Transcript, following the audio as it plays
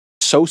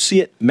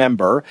associate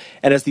member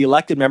and as the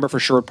elected member for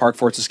Sherwood Park,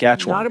 Fort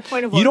Saskatchewan. Not a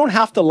point of order. You don't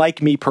have to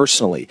like me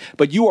personally,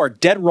 but you are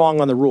dead wrong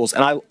on the rules.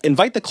 And I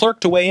invite the clerk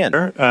to weigh in.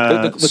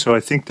 So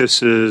I think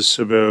this is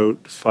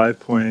about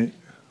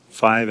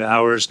 5.5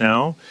 hours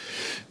now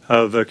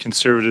of a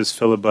Conservatives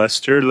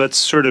filibuster. Let's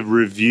sort of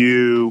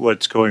review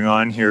what's going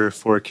on here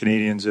for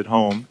Canadians at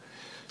home.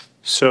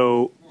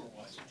 So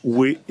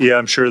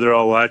I'm sure they're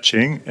all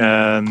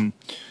watching.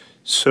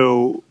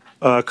 So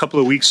a couple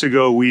of weeks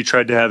ago, we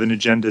tried to have an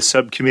agenda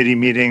subcommittee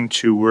meeting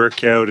to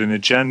work out an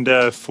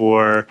agenda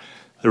for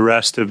the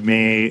rest of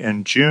May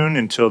and June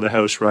until the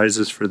House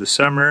rises for the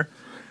summer.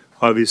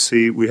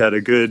 Obviously, we had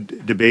a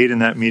good debate in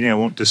that meeting. I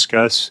won't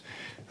discuss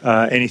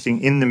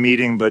anything in the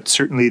meeting, but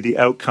certainly the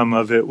outcome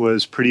of it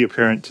was pretty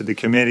apparent to the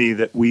committee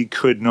that we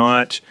could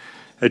not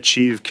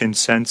achieve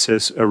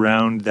consensus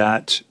around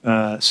that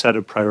set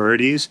of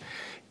priorities.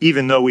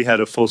 Even though we had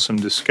a fulsome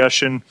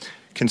discussion,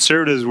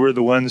 Conservatives were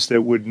the ones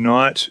that would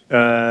not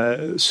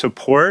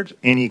support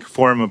any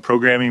form of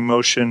programming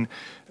motion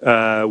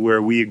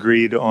where we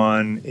agreed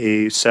on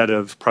a set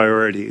of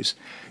priorities.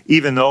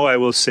 Even though I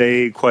will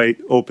say quite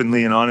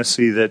openly and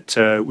honestly that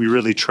we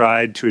really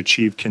tried to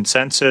achieve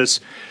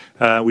consensus,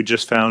 we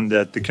just found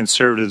that the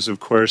Conservatives, of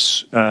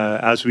course,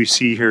 as we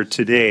see here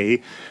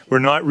today, were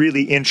not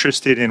really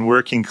interested in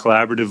working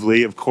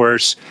collaboratively. Of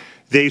course,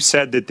 they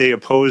said that they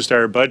opposed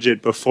our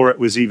budget before it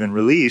was even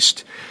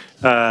released.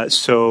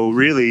 So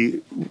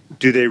really,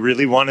 do they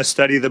really want to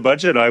study the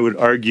budget? I would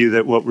argue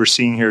that what we're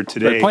seeing here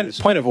today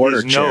point of order,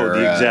 is Chair,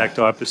 the exact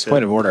opposite.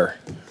 Point of order.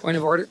 Point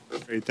of order.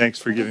 Great, thanks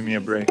for giving me a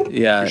break.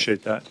 Yeah.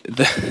 Appreciate that.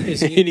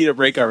 You need a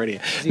break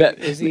already.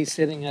 Is he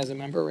sitting as a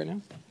member right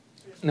now?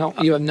 No,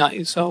 you have not.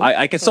 So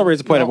I can still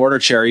raise a point of order,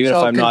 Chair, even if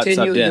I'm not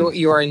subbed in.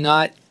 You are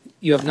not.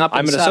 You have not been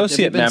I'm an subbed.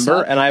 associate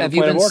member, and I have a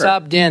point of order.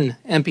 Have you been subbed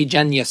in, MP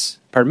Genuis?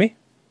 Pardon me?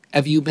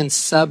 Have you been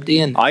subbed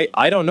in?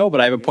 I don't know, but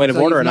I have a point of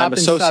order, and I'm an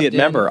associate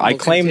member. I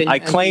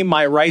claim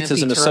my rights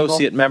as an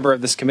associate member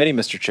of this committee,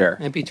 Mr. Chair.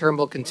 MP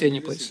Turnbull,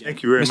 continue, please.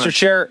 Thank you very much. Mr.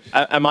 Chair,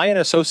 am I an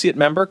associate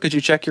member? Could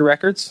you check your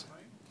records?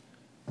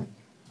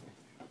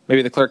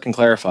 Maybe the clerk can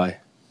clarify.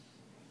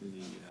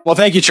 Well,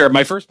 thank you, Chair.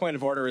 My first point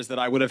of order is that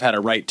I would have had a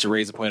right to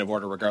raise a point of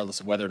order regardless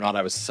of whether or not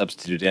I was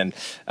substituted in.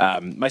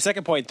 My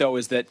second point, though,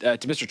 is that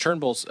to Mr.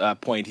 Turnbull's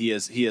point, he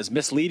is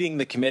misleading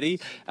the committee.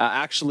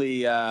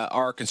 Actually,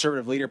 our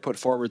Conservative leader put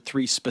forward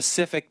 3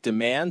 specific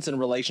demands in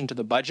relation to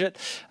the budget.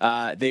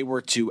 They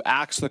were to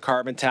axe the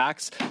carbon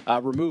tax,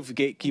 remove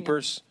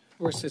gatekeepers.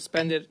 We're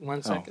suspended.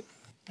 1 second.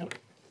 Oh.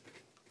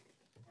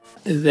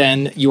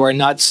 Then you are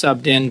not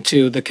subbed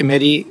into the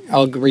committee.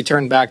 I'll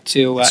return back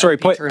to sorry,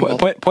 point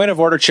of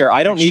order, Chair.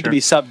 I don't need to be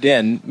subbed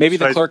in. Maybe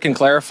the clerk can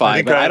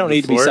clarify, but I don't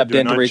need to be subbed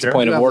in to raise a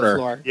point of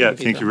order. Yeah,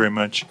 thank you very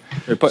much.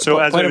 So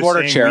as point of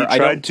order, Chair, we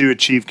tried to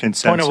achieve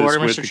consensus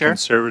with the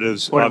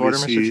Conservatives.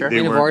 Obviously,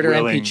 they weren't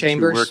willing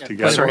to work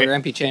together. Point of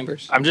order, MP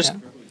Chambers. I'm just.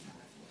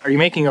 Are you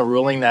making a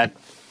ruling that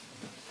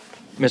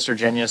Mr.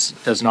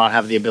 Genuis does not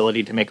have the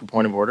ability to make a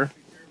point of order?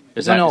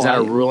 Is that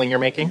a ruling you're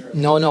making?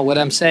 No. What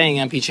I'm saying,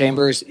 MP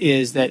Chambers,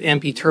 is that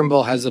MP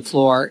Turnbull has the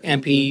floor.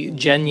 MP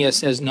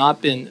Genuis has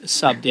not been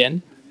subbed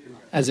in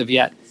as of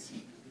yet.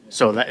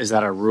 So is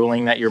that a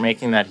ruling that you're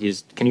making that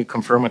he's? Can you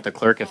confirm with the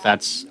clerk if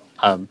that's?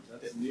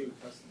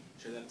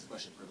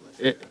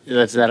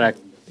 Is that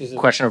a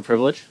question of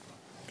privilege?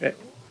 Okay.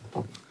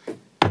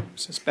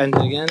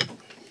 Suspended again.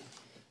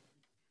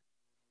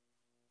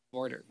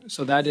 Order.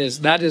 So that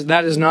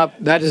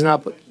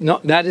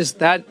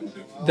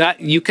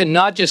you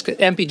cannot just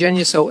MP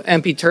Genuis. So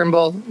MP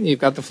Turnbull, you've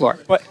got the floor.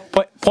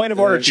 Point of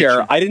order,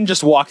 Chair. I didn't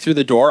just walk through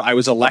the door. I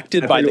was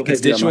elected by the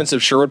constituents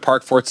of Sherwood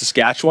Park, Fort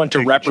Saskatchewan, to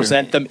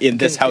represent them in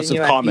this House of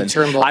Commons.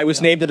 I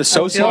was named an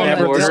associate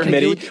member of this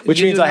committee,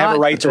 which means I have a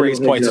right to raise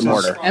points of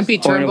order.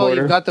 MP Turnbull,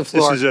 you've got the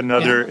floor. This is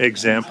another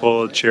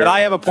example, Chair. And I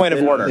have a point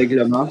of order. Are you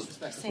going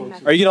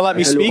to let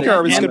me speak,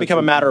 or is this going to become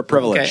a matter of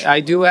privilege? Okay, I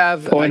do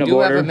have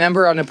a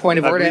member on a point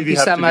of order, MP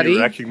Samari.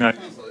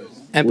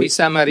 MP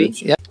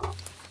Samari. Yeah.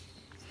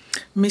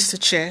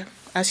 Mr. Chair,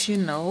 as you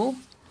know,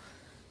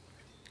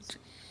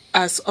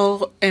 as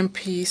all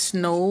MPs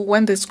know,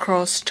 when there's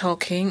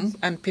cross-talking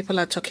and people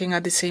are talking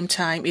at the same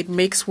time, it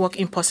makes work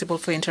impossible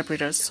for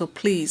interpreters. So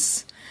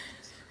please,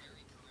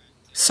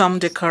 some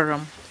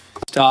decorum.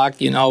 Talk,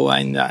 and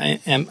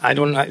I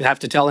don't have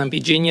to tell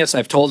MP Genuis.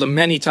 I've told him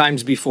many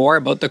times before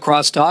about the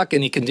crosstalk,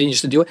 and he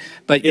continues to do it.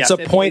 But it's a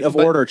point of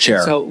order,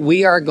 Chair. So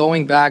we are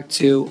going back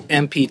to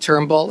MP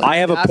Turnbull. I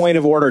have a point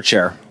of order,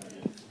 Chair.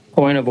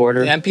 Point of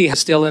order. The MP is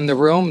still in the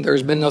room.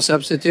 There's been no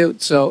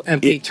substitute. So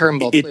MP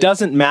Turnbull. It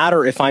doesn't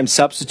matter if I'm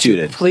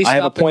substituted. Please I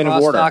have a point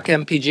of order.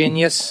 MP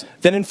Genuis.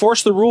 Then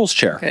enforce the rules,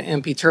 Chair. Okay,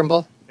 MP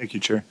Turnbull. Thank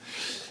you, Chair.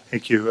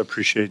 Thank you.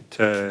 Appreciate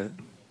the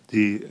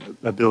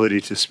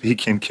ability to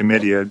speak in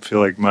committee. I feel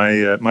like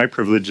my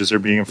privileges are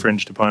being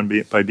infringed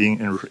upon by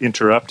being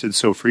interrupted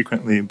so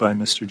frequently by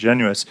Mr.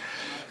 Genuis.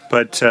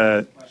 But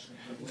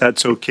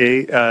that's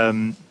okay.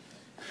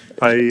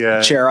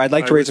 Chair, I'd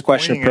like to raise a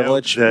question of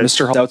privilege.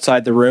 Mr. Hall is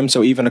outside the room,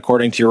 so even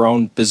according to your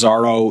own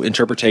bizarro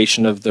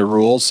interpretation of the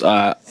rules,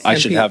 I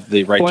should have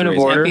the right to raise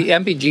order.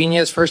 MP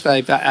Genuis, first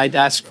I'd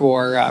ask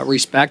for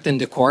respect and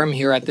decorum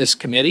here at this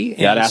committee.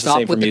 Yeah, and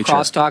stop with the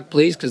crosstalk,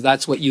 please, because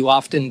that's what you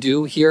often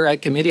do here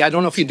at committee. I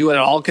don't know if you do it at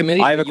all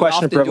committees. I have a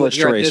question of privilege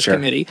to raise, Chair.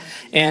 Committee.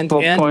 And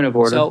point of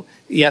order. So,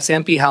 yes,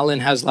 MP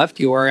Howland has left.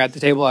 You are at the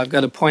table. I've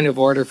got a point of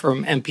order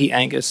from MP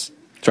Angus.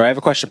 Sorry, I have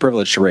a question of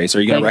privilege to raise.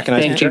 Are you going to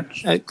recognize me,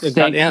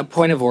 Chair?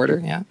 Point of order,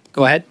 yeah.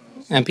 Go ahead,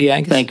 MP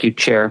Angus. Thank you,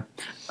 Chair.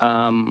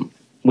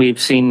 We've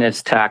seen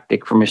this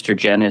tactic from Mr.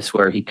 Genuis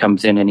where he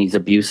comes in and he's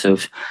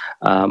abusive.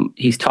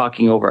 He's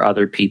talking over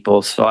other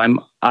people. So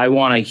I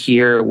want to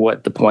hear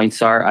what the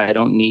points are. I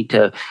don't need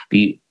to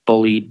be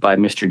bullied by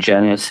Mr.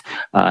 Genuis.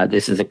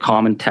 This is a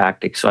common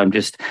tactic. So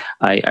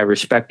I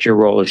respect your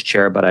role as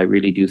chair, but I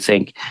really do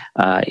think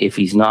if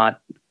he's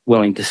not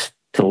willing to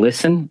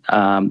listen,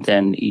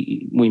 then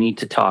we need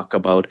to talk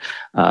about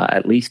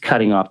at least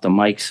cutting off the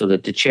mic so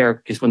that the chair,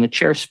 because when the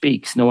chair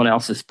speaks, no one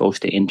else is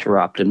supposed to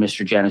interrupt. And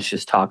Mr. Genuis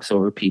just talks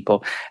over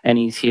people. And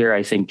he's here,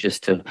 I think,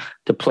 just to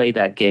play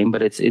that game.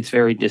 But it's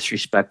very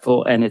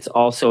disrespectful. And it's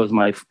also, as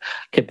my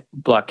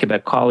Bloc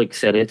Quebec colleague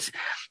said,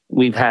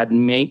 we've had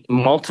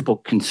multiple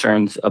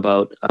concerns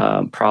about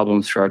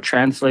problems for our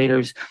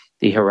translators,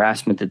 the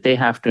harassment that they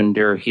have to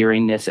endure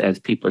hearing this as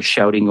people are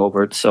shouting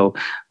over it. So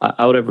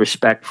out of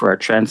respect for our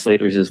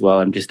translators as well,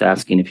 I'm just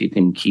asking if you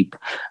can keep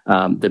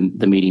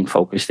the meeting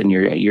focused. And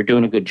you're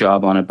doing a good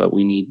job on it, but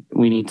we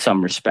need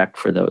some respect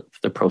for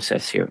the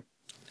process here.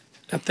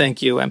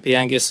 Thank you, MP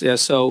Angus.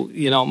 So,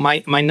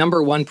 my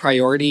number one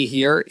priority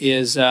here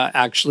is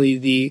actually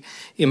the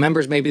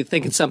members may be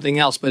thinking something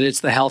else, but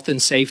it's the health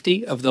and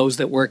safety of those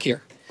that work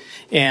here.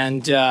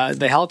 And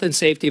the health and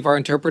safety of our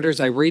interpreters,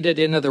 I read it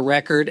into the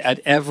record at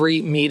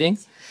every meeting.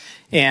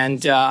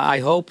 And I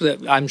hope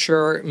that, I'm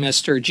sure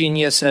Mr.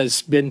 Genuis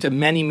has been to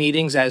many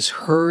meetings, has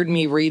heard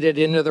me read it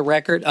into the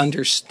record,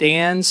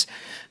 understands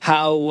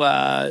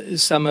how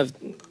some of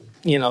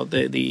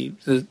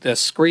the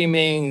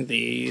screaming,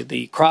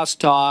 the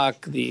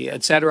crosstalk, the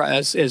et cetera,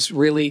 is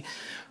really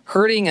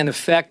hurting and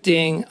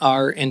affecting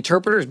our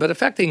interpreters, but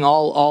affecting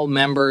all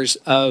members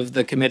of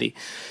the committee.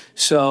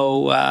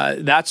 So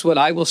that's what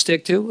I will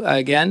stick to.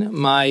 Again,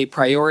 my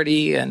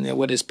priority and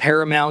what is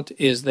paramount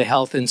is the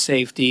health and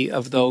safety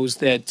of those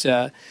that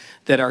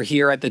are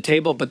here at the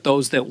table, but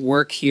those that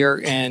work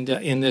here and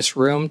in this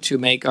room to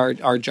make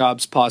our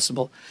jobs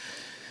possible.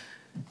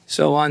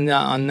 So on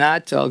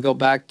that, I'll go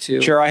back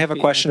to... Chair, I have a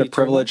question of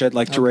privilege I'd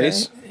like to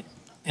raise.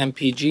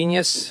 MP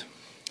Genuis.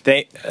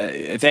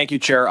 Thank you,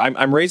 Chair.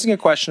 I'm raising a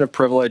question of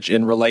privilege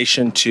in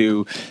relation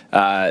to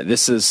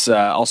this is.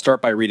 I'll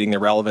start by reading the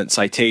relevant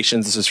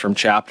citations. This is from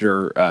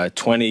Chapter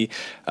 20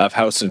 of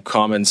House and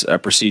Commons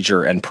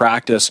Procedure and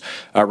Practice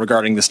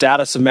regarding the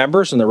status of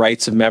members and the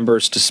rights of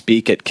members to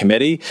speak at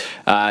committee.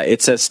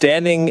 It says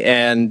standing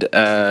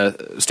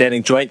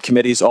joint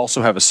committees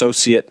also have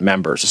associate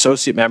members.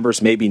 Associate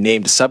members may be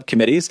named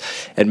subcommittees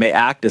and may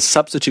act as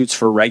substitutes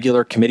for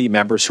regular committee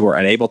members who are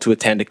unable to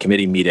attend a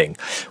committee meeting.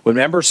 When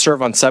members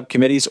serve on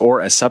subcommittees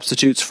or as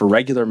substitutes for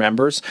regular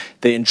members,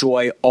 they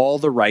enjoy all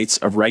the rights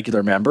of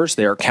regular members.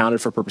 They are counted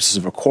for purposes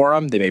of a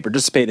quorum. They may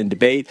participate in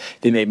debate.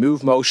 They may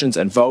move motions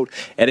and vote.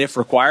 And if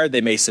required,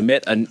 they may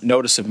submit a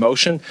notice of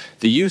motion.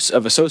 The use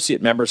of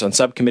associate members on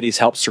subcommittees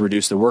helps to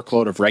reduce the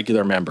workload of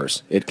regular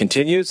members. It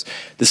continues,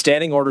 the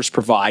standing orders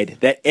provide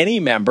that any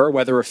member,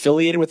 whether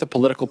affiliated with a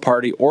political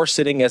party or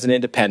sitting as an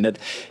independent,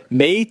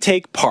 may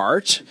take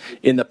part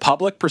in the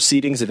public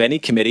proceedings of any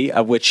committee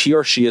of which he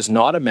or she is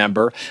not a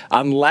member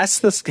unless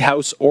the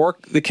House or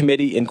the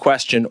committee in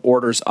question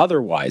orders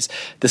otherwise.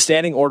 The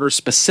standing orders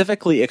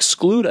specifically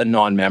exclude a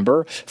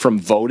non-member from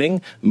voting,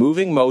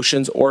 moving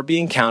motions, or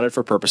being counted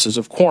for purposes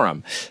of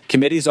quorum.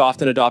 Committees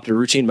often adopt a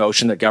routine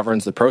motion that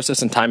governs the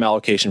process and time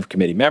allocation for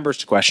committee members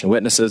to question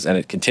witnesses, and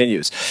it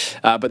continues.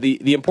 But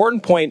the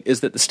important point is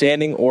that the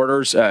standing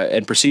orders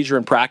and procedure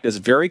and practice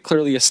very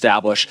clearly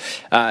establish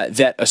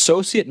that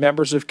associate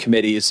members of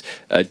committees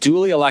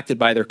duly elected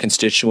by their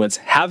constituents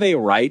have a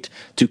right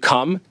to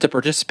come to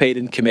participate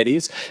in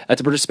committees,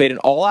 to participate in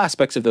all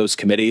aspects of those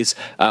committees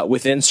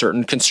within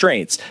certain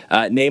constraints,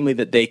 namely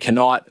that they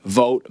cannot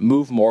vote,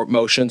 move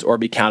motions, or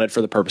be counted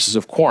for the purposes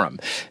of quorum.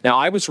 Now,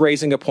 I was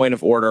raising a point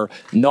of order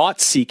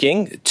not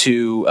seeking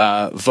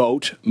to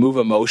vote, move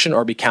a motion,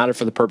 or be counted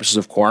for the purposes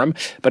of quorum,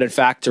 but in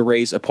fact to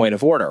raise a point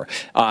of order.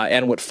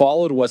 And what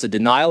followed was a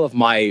denial of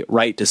my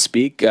right to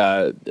speak,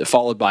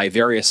 followed by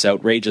various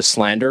outrageous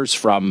slanders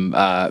from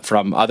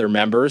other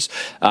members,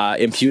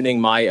 impugning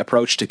my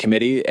approach to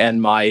committee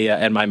and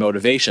my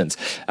motivations.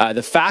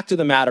 The fact of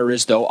the matter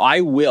is, though,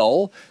 I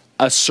will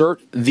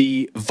assert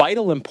the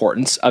vital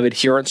importance of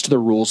adherence to the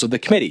rules of the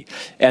committee.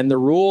 And the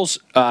rules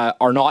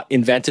are not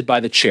invented by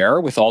the chair,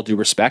 with all due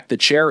respect. The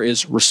chair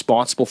is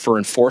responsible for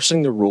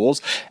enforcing the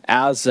rules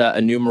as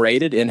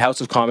enumerated in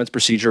House of Commons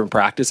procedure and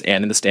practice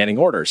and in the standing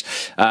orders.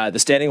 The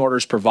standing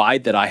orders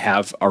provide that I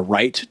have a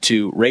right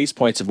to raise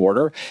points of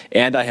order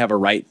and I have a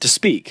right to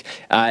speak.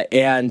 I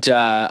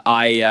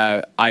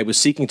was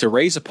seeking to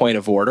raise a point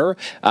of order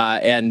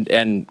and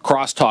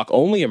crosstalk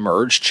only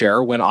emerged,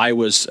 Chair, when I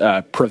was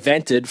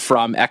prevented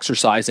from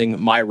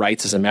exercising my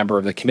rights as a member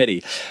of the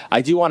committee.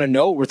 I do want to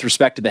note, with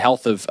respect to the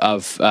health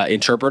of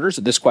interpreters,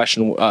 that this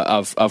question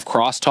of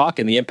crosstalk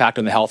and the impact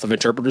on the health of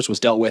interpreters was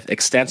dealt with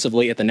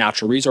extensively at the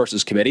Natural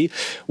Resources Committee,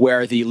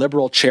 where the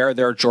Liberal chair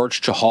there,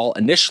 George Chahal,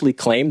 initially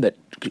claimed that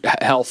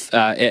health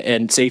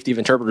and safety of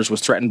interpreters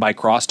was threatened by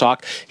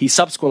crosstalk. He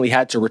subsequently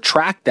had to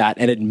retract that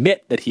and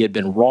admit that he had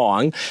been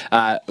wrong.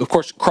 Of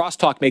course,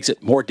 crosstalk makes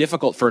it more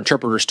difficult for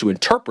interpreters to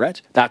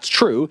interpret. That's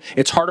true.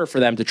 It's harder for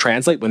them to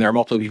translate when there are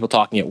multiple people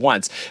talking at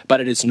once,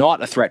 but it is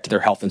not a threat to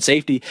their health and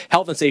safety.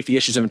 Health and safety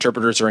issues of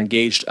interpreters are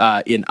engaged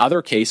in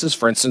other cases.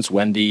 For instance,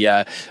 when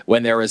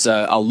there is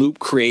a loop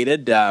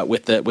created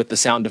with the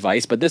sound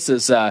device. But this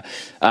is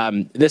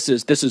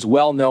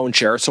well known,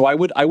 Chair. So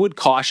I would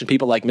caution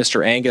people like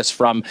Mr. Angus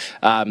from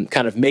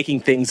kind of making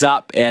things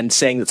up and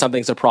saying that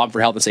something's a problem for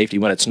health and safety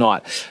when it's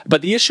not.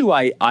 But the issue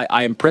I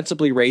am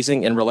principally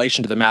raising in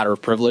relation to the matter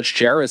of privilege,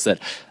 Chair, is that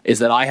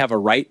I have a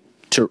right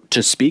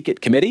to speak at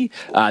committee.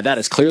 That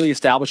is clearly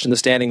established in the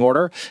standing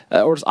order.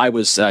 I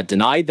was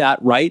denied that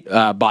right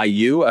by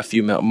you a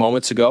few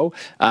moments ago.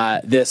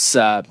 This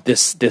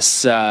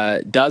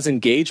does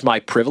engage my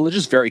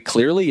privileges very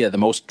clearly. The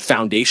most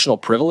foundational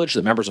privilege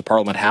that members of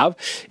Parliament have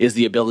is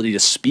the ability to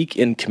speak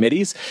in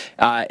committees,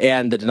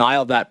 and the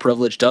denial of that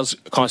privilege does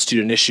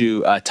constitute an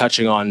issue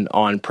touching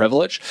on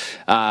privilege.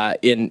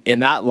 In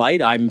that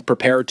light, I'm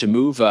prepared to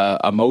move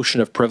a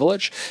motion of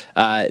privilege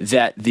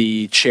that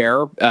the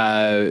chair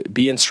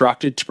be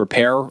instructed to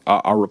prepare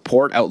a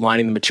report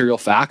outlining the material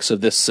facts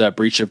of this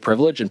breach of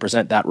privilege and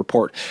present that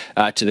report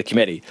to the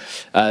committee.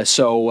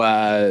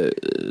 So,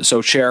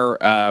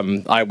 Chair,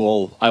 I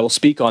will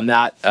speak on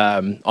that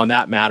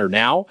matter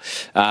now.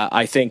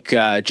 I think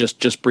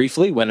just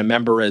briefly, when a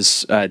member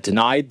is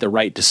denied the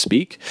right to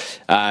speak,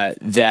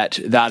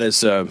 that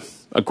is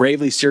a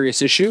gravely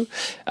serious issue,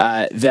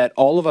 that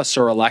all of us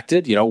are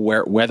elected,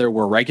 whether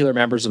we're regular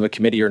members of a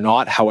committee or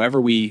not,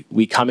 however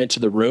we come into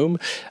the room,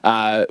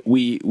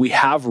 we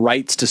have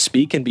rights to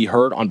speak and be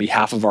heard on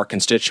behalf of our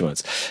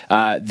constituents.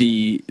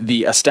 The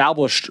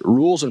established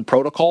rules and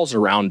protocols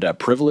around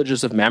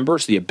privileges of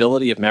members, the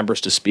ability of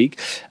members to speak,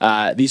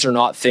 these are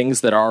not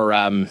things that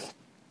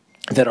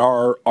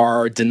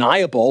are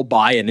deniable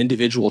by an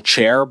individual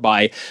chair,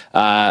 by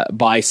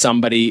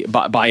somebody,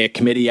 by a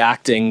committee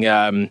acting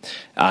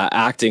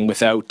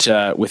without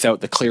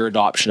the clear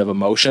adoption of a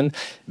motion,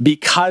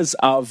 because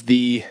of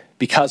the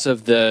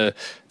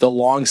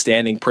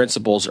long-standing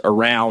principles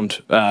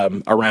around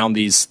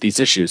these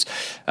issues.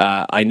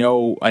 I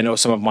know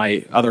some of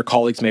my other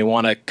colleagues may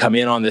want to come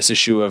in on this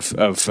issue of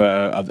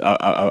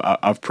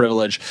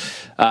privilege,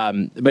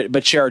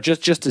 but Chair,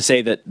 just to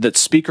say that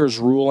speakers'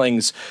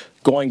 rulings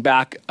going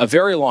back a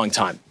very long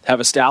time have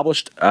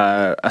established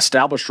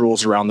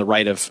rules around the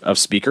right of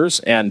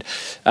speakers, and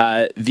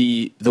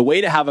the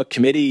way to have a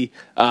committee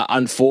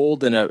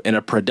unfold in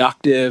a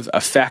productive,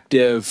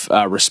 effective,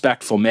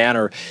 respectful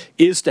manner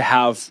is to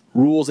have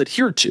rules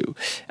adhered to,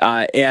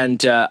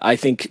 and I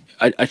think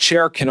a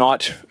chair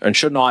cannot and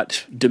should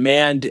not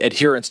demand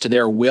adherence to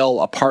their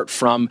will apart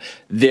from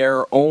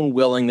their own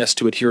willingness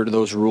to adhere to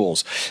those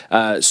rules.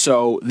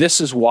 So this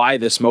is why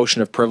this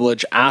motion of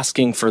privilege,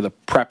 asking for the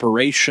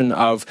preparation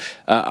of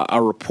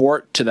a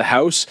report to the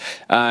House,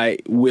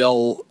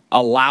 will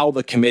allow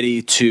the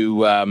committee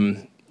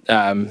to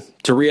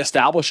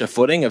reestablish a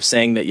footing of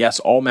saying that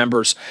yes, all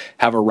members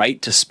have a right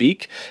to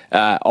speak.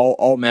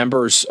 All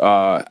members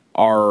are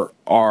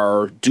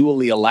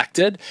duly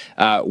elected,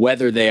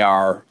 whether they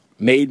are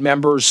made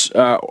members,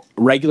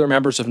 regular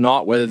members of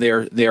not, whether they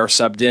are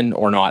subbed in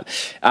or not.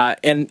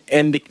 And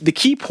the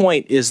key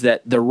point is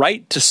that the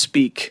right to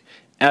speak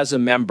as a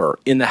member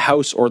in the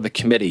House or the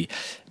committee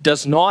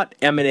does not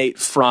emanate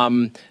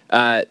from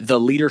the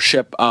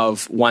leadership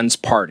of one's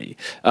party.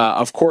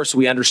 Of course,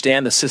 we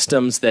understand the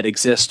systems that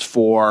exist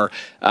for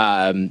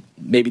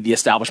maybe the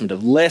establishment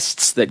of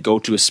lists that go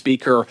to a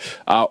speaker,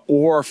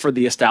 or for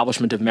the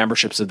establishment of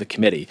memberships of the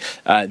committee.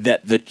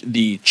 That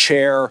the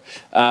chair,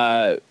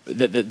 that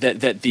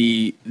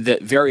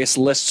various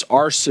lists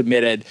are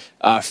submitted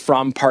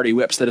from party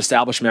whips that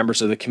establish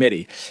members of the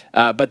committee.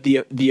 But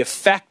the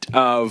effect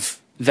of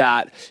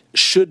that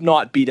should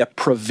not be to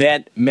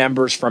prevent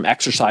members from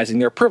exercising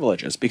their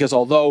privileges, because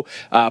although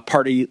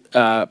party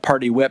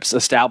whips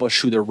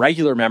establish who the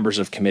regular members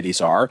of committees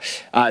are,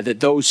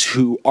 that those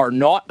who are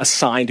not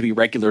assigned to be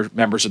regular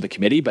members of the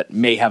committee but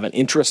may have an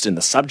interest in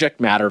the subject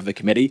matter of the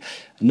committee,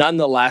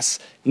 nonetheless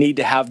need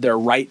to have their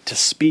right to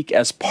speak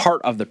as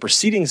part of the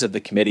proceedings of the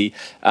committee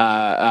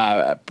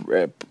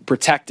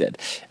protected.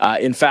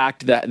 In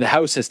fact, the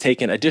House has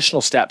taken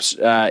additional steps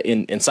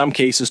in some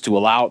cases to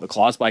allow the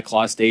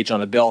clause-by-clause stage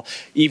on a bill,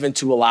 even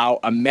to allow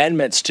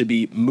amendments to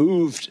be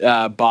moved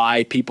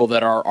by people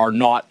that are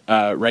not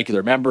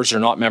regular members or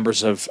not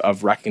members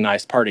of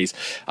recognized parties.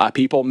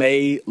 People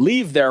may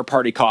leave their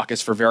party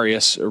caucus for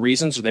various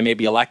reasons, or they may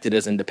be elected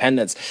as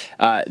independents.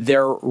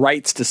 Their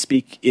rights to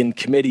speak in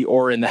committee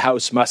or in the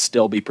House must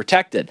still be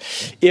protected.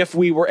 If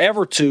we were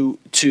ever to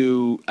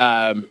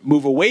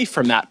move away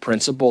from that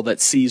principle that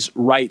sees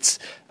rights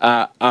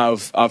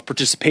of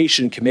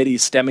participation in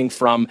committees stemming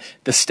from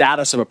the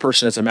status of a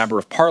person as a member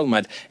of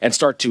Parliament, and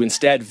start to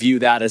instead view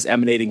that as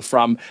emanating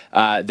from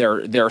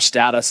their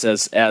status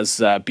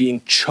as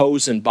being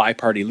chosen by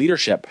party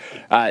leadership,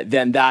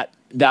 then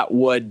that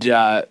would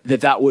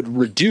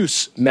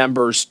reduce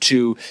members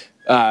to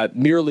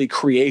merely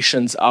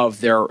creations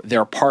of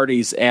their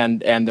parties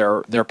and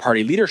their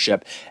party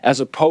leadership, as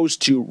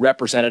opposed to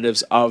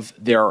representatives of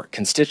their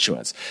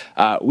constituents.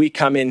 We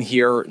come in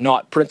here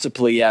not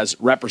principally as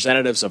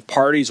representatives of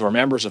parties or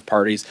members of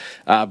parties,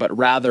 but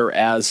rather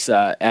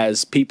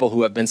as people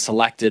who have been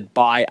selected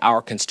by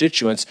our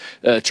constituents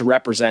to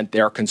represent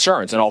their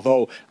concerns. And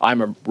although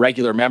I'm a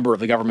regular member of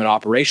the Government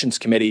Operations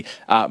Committee,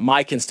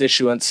 my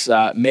constituents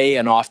may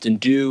and often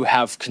do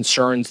have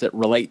concerns that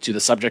relate to the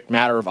subject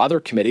matter of other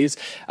committees.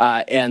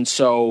 And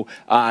so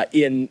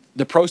in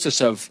the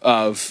process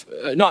of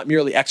not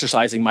merely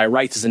exercising my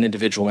rights as an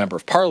individual member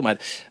of Parliament,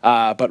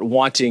 but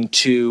wanting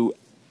to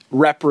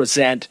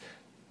represent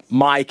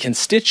my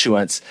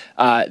constituents,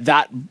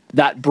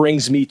 that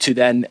brings me to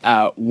then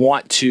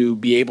want to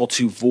be able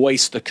to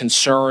voice the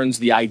concerns,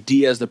 the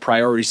ideas, the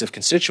priorities of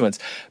constituents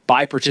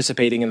by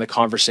participating in the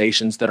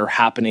conversations that are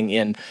happening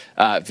in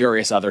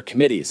various other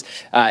committees.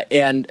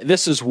 And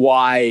this is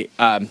why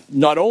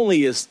not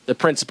only is the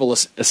principle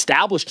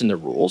established in the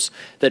rules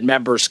that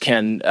members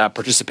can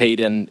participate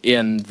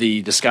in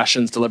the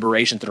discussions,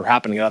 deliberations that are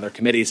happening in other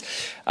committees,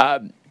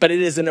 but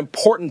it is an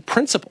important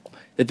principle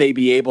that they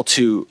be able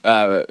to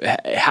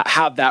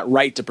have that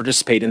right to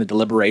participate in the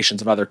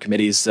deliberations of other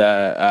committees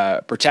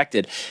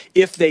protected.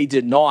 If they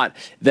did not,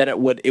 then it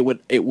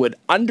would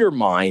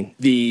undermine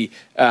the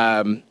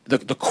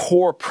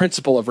core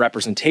principle of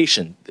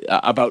representation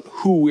about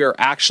who we're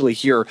actually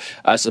here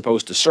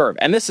supposed to serve.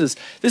 And this is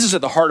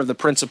at the heart of the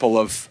principle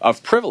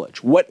of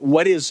privilege.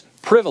 What is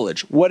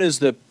privilege? What is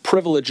the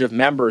privilege of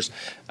members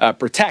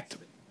protect?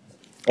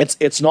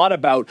 It's not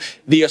about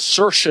the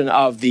assertion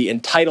of the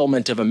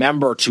entitlement of a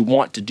member to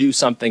want to do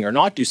something or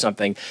not do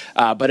something,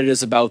 but it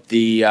is about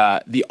the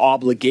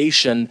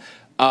obligation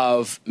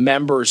of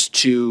members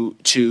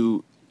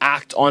to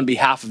act on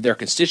behalf of their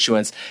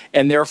constituents,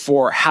 and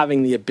therefore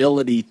having the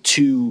ability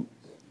to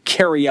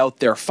carry out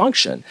their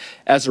function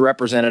as a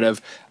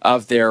representative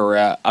of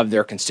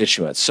their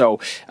constituents. So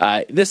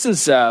this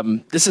is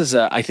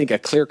I think a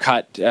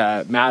clear-cut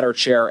matter,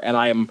 Chair, and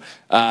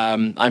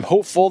I'm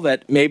hopeful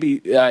that maybe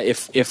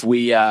if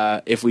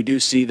we do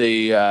see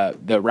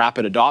the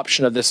rapid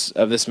adoption of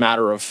this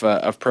matter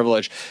of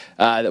privilege,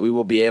 that we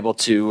will be able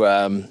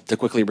to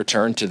quickly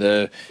return to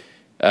the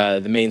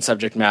main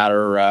subject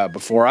matter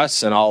before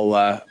us, and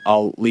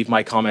I'll leave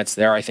my comments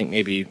there. I think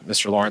maybe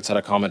Mr. Lawrence had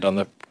a comment on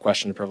the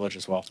question of privilege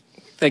as well.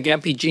 Thank you.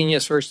 MP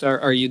Genuis first.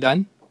 Are you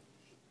done?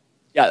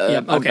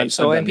 Yeah. Okay.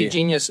 So MP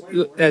Genuis,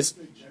 as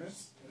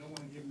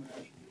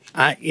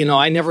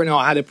I never know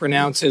how to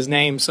pronounce his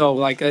name.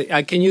 So,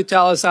 can you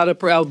tell us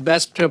how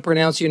best to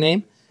pronounce your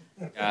name?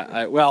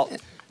 Well,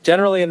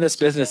 generally in this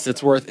business,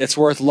 it's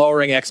worth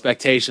lowering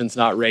expectations,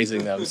 not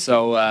raising them.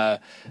 So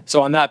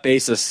on that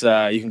basis,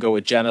 you can go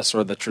with Genuis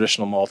or the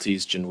traditional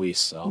Maltese Genuis.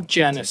 So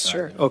Genuis,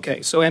 sure.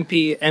 Okay. So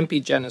MP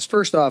Genuis.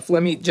 First off,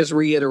 let me just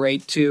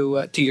reiterate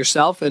to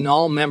yourself and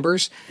all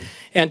members,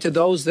 and to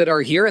those that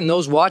are here and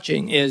those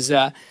watching, is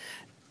the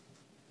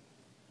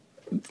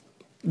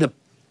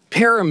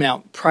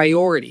paramount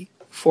priority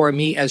for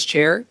me as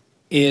chair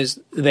is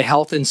the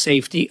health and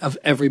safety of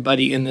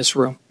everybody in this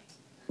room.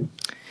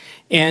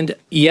 And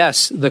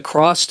yes, the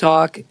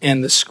crosstalk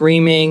and the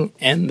screaming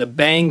and the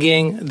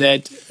banging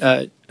that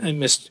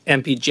Ms.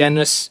 MP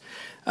Genuis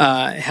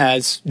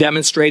has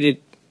demonstrated,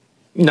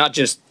 not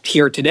just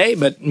here today,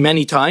 but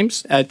many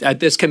times at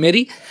this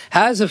committee,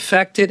 has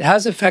affected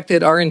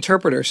our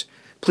interpreters.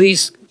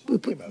 Please,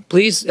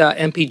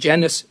 MP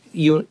Genuis,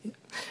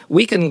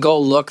 we can go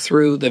look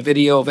through the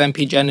video of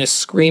MP Genuis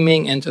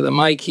screaming into the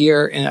mic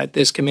here and at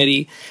this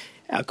committee.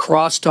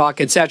 Crosstalk,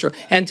 etc.,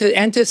 and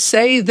to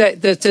say MP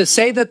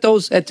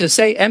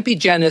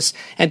Genuis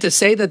and to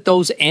say that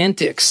those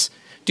antics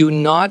do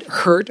not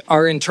hurt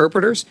our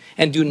interpreters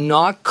and do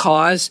not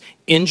cause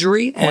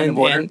injury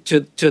and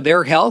to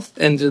their health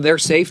and to their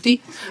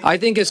safety, I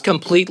think is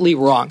completely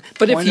wrong.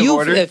 But if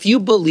you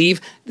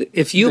believe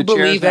MP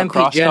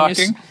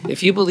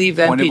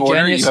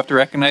Genuis, you have to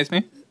recognize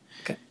me.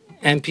 Okay.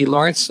 MP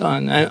Lawrence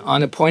on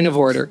a point of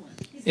order.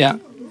 Yeah.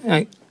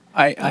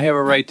 I have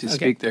a right to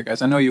speak there,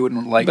 guys. I know you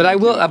wouldn't like, but I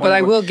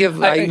will give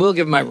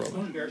my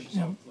rule.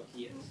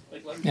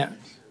 Yeah.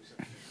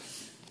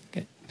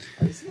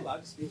 Is he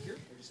allowed to speak here?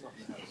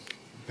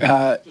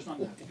 Or just not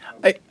in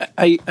the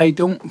House? I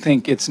don't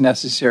think it's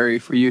necessary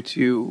for you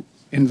to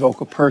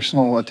invoke a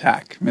personal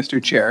attack,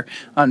 Mr. Chair,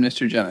 on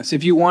Mr. Genuis.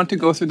 If you want to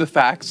go through the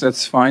facts,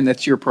 that's fine.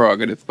 That's your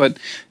prerogative. But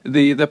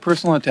the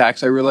personal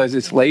attacks, I realize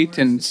it's late,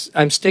 and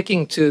I'm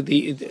sticking to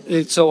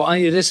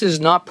this is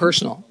not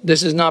personal.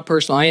 This is not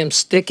personal. I am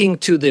sticking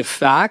to the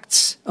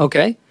facts,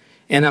 okay?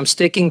 And I'm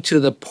sticking to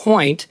the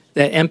point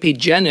that MP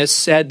Genuis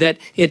said that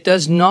it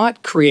does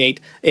not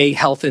create a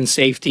health and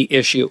safety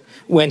issue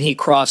when he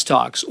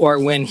crosstalks or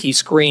when he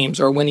screams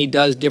or when he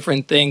does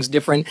different things,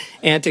 different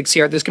antics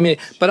here at this committee.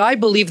 But I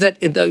believe that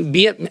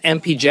be it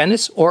MP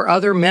Genuis or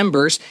other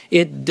members,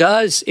 it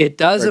does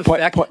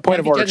affect. Point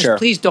of order, Genuis, Chair.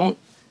 Please don't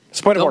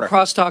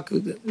crosstalk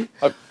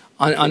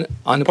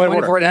on the point of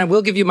order. And I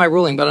will give you my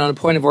ruling, but on a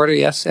point of order,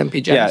 yes,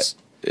 MP Genuis.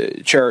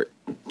 Chair,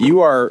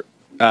 you are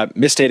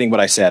misstating what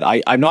I said.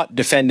 I'm not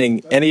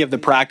defending any of the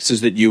practices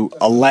that you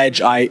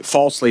allege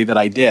falsely that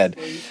I did.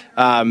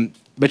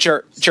 But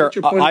Chair,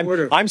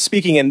 I'm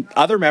speaking, and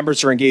other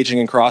members are engaging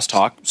in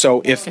crosstalk.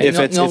 So if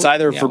it's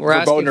either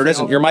verboten or it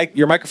isn't, your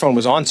microphone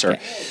was on, sir.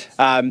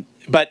 Okay.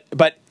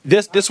 But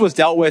this was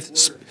dealt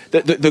with.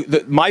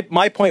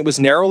 My point was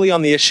narrowly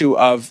on the issue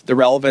of the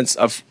relevance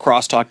of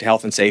crosstalk to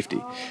health and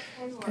safety.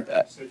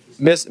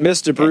 Ms.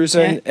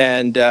 DeBruzen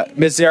and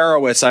Ms.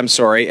 Zarowitz, I'm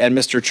sorry, and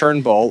Mr.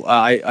 Turnbull,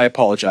 I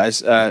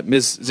apologize.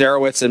 Ms.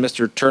 Zarowitz and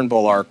Mr.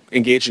 Turnbull are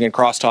engaging in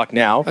crosstalk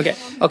now. Okay,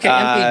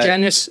 MP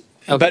Genuis.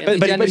 Okay,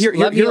 but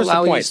here's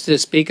the point. To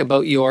speak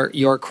about your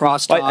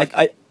crosstalk.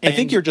 I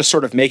think you're just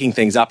sort of making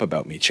things up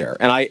about me, Chair,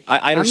 and I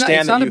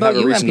understand that you have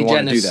a reason to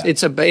want to do that.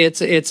 It's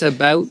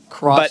about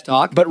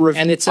crosstalk,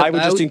 and it's about. I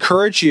would just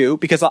encourage you,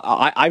 because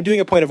I'm doing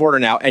a point of order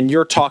now, and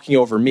you're talking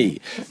over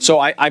me.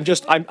 So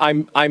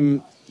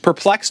I'm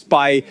perplexed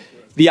by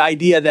the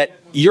idea that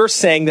you're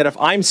saying that if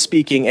I'm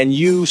speaking and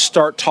you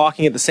start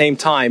talking at the same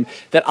time,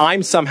 that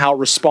I'm somehow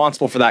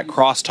responsible for that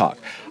crosstalk.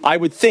 I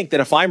would think that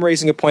if I'm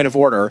raising a point of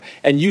order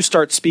and you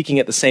start speaking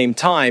at the same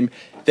time,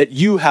 that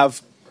you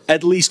have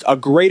at least a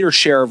greater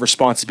share of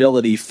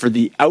responsibility for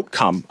the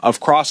outcome of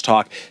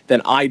crosstalk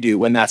than I do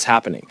when that's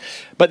happening.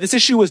 But this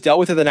issue was dealt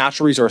with at the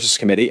Natural Resources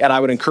Committee, and I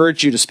would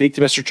encourage you to speak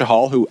to Mr.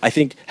 Chahal, who I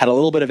think had a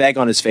little bit of egg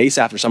on his face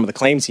after some of the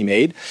claims he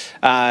made.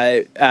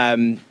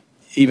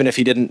 Even if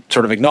he didn't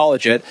sort of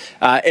acknowledge it,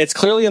 it's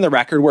clearly in the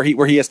record where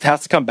he has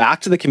to come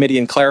back to the committee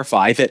and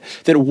clarify that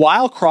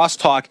while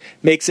crosstalk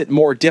makes it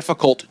more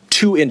difficult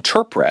to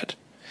interpret,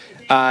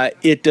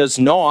 it does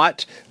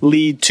not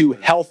lead to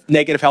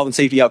negative health and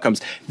safety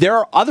outcomes. There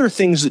are other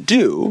things that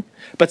do,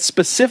 but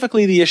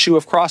specifically the issue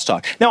of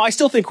crosstalk. Now, I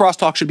still think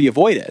crosstalk should be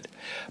avoided,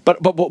 but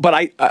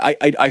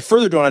I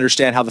further don't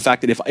understand how the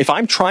fact that if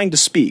I'm trying to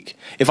speak,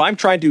 if I'm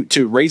trying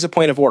to raise a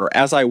point of order,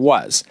 as I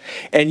was,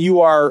 and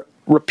you are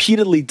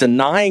repeatedly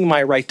denying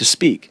my right to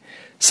speak,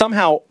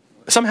 somehow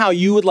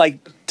you would like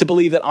to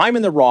believe that I'm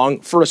in the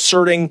wrong for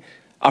asserting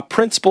a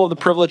principle of the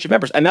privilege of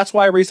members. And that's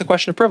why I raised the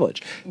question of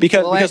privilege.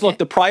 Because look,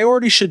 the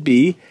priority should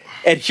be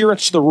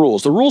adherence to the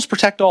rules. The rules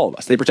protect all of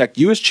us. They protect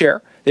you as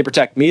chair. They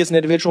protect me as an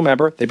individual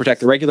member. They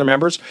protect the regular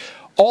members.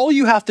 All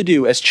you have to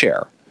do as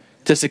chair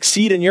to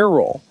succeed in your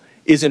role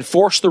is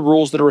enforce the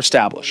rules that are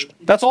established.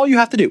 That's all you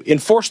have to do.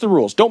 Enforce the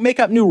rules. Don't make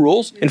up new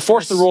rules.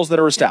 Enforce the rules that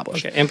are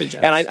established. Okay,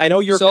 and I know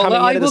you're coming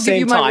in at the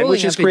same time,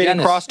 which is creating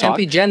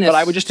crosstalk, but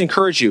I would just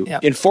encourage you,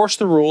 enforce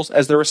the rules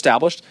as they're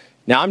established.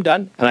 Now I'm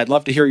done, and I'd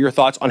love to hear your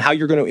thoughts on how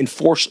you're going to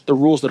enforce the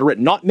rules that are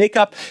written. Not make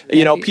up,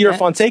 Peter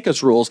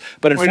Fonseca's rules,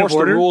 but enforce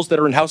the rules that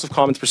are in House of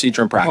Commons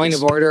procedure and practice. Point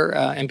of order,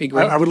 MP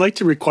Green. I would like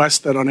to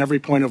request that on every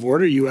point of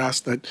order, you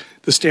ask that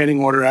the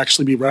standing order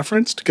actually be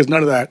referenced, because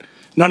none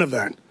of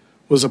that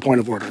was a point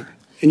of order.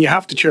 And you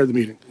have to chair the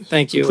meeting.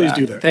 Thank you. So please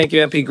do that. Thank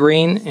you, MP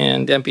Green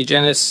and MP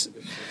Genuis.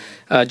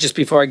 Just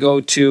before I go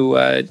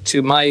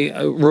to my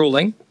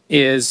ruling,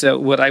 is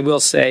what I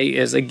will say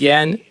is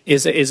again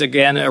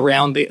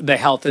around the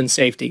health and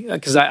safety,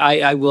 because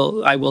I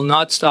will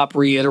not stop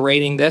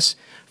reiterating this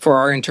for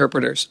our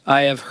interpreters.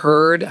 I have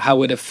heard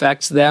how it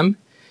affects them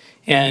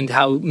and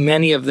how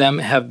many of them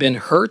have been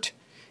hurt,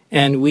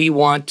 and we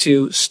want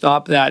to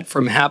stop that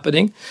from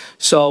happening.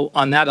 So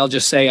on that, I'll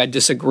just say I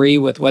disagree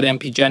with what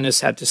MP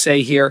Genuis had to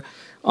say here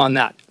on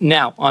that.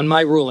 Now, on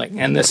my ruling,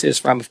 and this is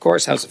from, of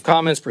course, House of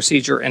Commons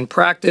Procedure and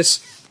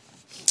Practice,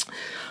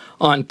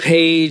 on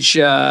page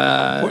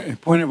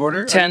point of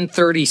order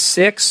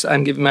 1036,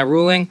 I'm giving my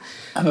ruling.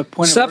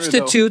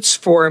 Substitutes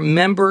for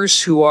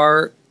members who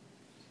are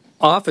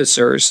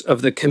officers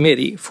of the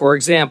committee, for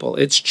example,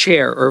 its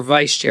chair or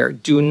vice chair,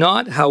 do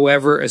not,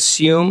 however,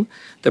 assume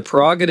the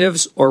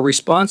prerogatives or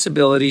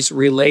responsibilities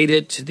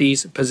related to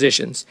these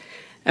positions.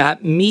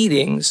 At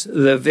meetings,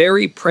 the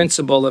very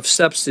principle of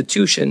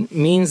substitution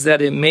means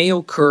that it may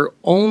occur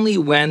only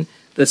when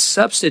the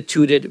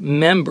substituted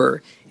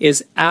member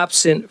is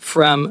absent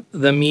from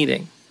the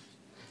meeting.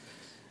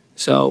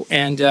 So,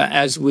 and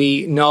as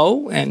we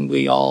know, and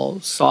we all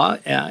saw,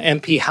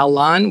 MP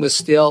Halan was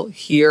still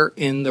here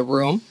in the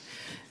room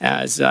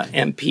as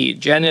MP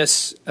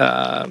Genuis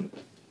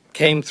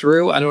came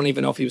through. I don't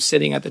even know if he was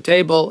sitting at the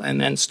table, and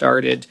then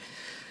started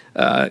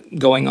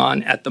going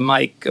on at the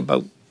mic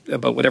about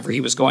whatever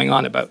he was going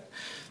on about.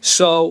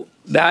 So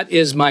that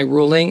is my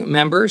ruling,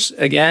 members.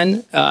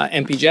 Again,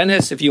 MP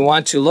Genuis, if you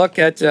want to look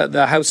at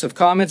the House of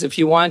Commons,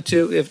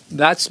 if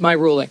that's my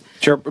ruling.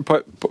 Chair,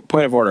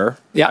 point of order.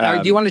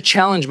 Yeah, do you want to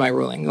challenge my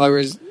ruling? Or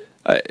you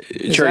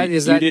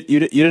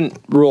didn't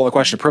rule on a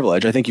question of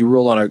privilege. I think you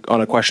ruled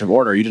on a question of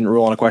order. You didn't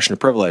rule on a question of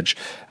privilege.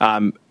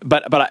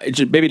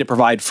 Maybe to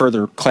provide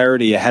further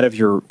clarity ahead of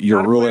your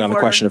ruling on the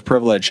question of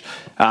privilege,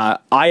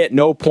 I at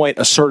no point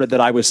asserted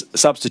that I was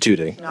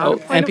substituting.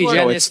 MP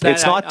Genuis,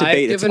 it's not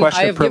debate. It's a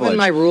question of privilege.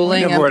 I have given my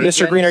ruling.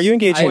 Mr. Green, are you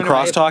engaging in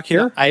crosstalk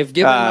here? I have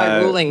given my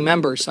ruling,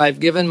 members. I've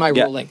given my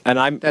ruling.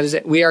 And that is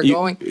it. We are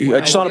going.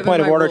 Just on a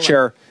point of order,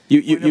 Chair.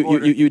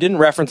 You didn't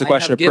reference the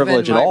question of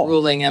privilege at all.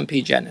 Ruling,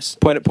 MP Genuis.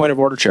 Point of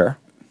order, Chair.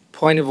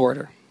 Point of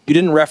order. You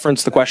didn't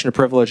reference the question of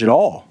privilege at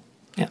all.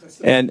 Yeah.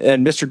 And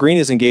Mr. Green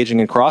is engaging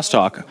in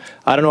crosstalk.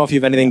 I don't know if you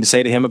have anything to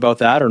say to him about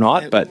that or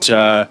not, but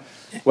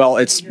well,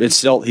 he's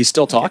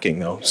still talking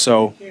though.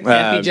 So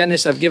MP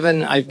Genuis,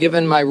 I've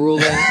given my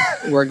ruling.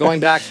 We're going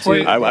back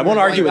to. I won't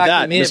argue with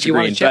that, Mr.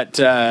 Green, but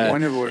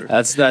point of order.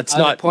 That's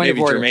not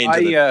maybe germane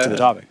to the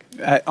topic.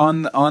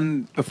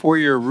 On before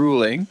your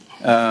ruling.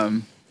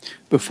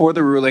 Before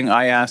the ruling,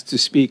 I asked to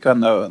speak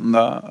on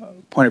the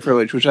point of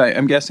privilege, which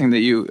I'm guessing that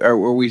you are.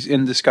 Were we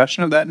in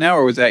discussion of that now,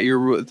 or was that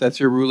that's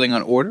your ruling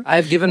on order? I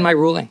have given my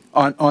ruling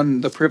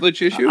on the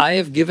privilege issue. I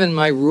have given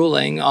my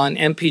ruling on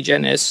MP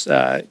Genuis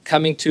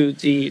coming to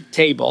the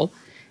table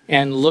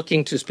and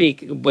looking to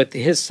speak with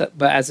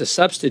as a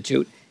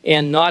substitute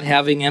and not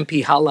having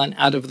MP Hallan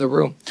out of the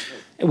room,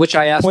 which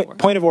I asked for.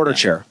 Point of order,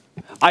 Chair.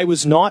 I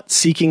was not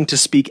seeking to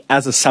speak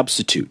as a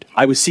substitute.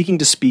 I was seeking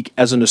to speak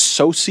as an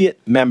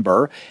associate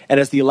member and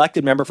as the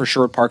elected member for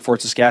Sherwood Park,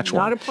 Fort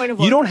Saskatchewan. Not a point of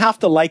order. You don't have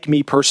to like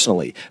me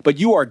personally, but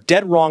you are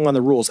dead wrong on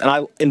the rules. And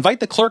I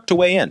invite the clerk to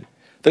weigh in.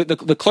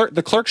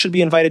 The clerk should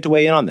be invited to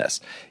weigh in on this.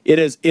 It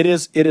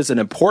is an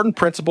important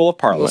principle of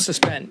Parliament. We'll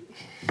suspend.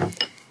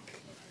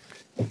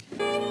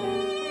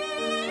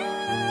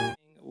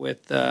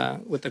 With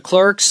the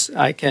clerks,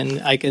 I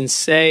can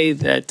say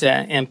that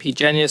MP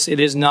Genuis,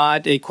 it is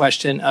not a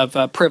question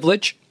of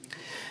privilege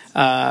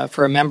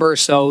for a member.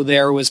 So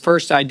there was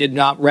first, I did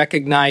not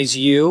recognize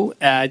you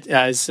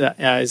as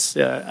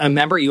a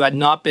member. You had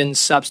not been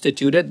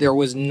substituted. There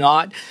was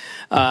not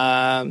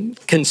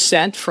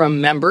consent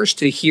from members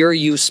to hear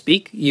you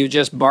speak. You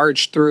just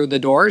barged through the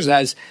doors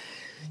as.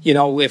 You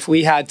know, if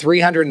we had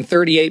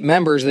 338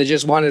 members that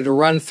just wanted to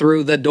run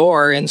through the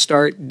door and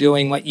start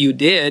doing what you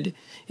did,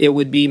 it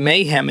would be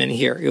mayhem in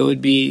here. It would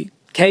be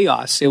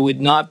chaos. It would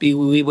not be.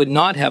 We would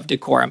not have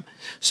decorum.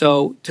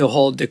 So to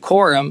hold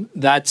decorum,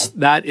 that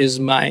is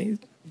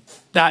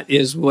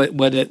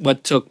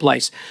what took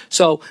place.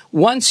 So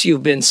once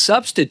you've been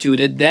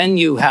substituted, then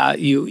you are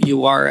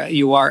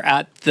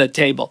at the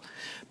table.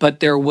 But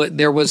there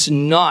was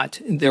not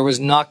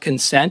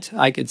consent,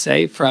 I could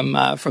say, from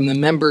the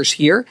members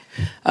here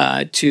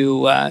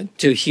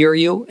to hear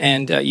you,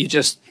 and you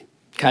just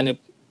kind of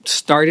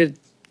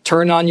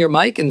turned on your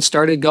mic and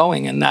started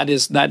going, and that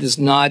is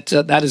not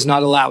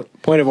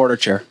allowed. Point of order,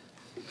 Chair.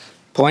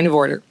 Point of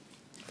order,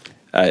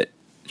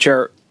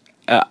 Chair.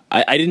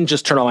 I didn't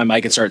just turn on my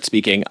mic and start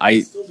speaking.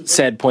 I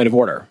said point of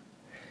order,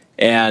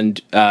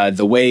 and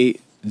the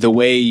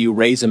way you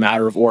raise a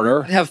matter of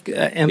order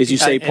is you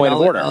say point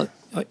of order.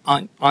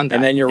 On that.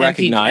 And then you're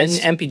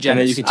recognized. MP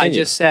Genuis, I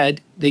just said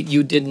that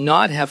you did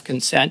not have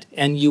consent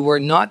and you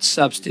were not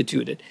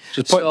substituted.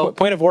 Just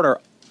point of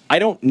order. I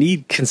don't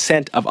need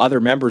consent of other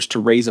members to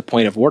raise a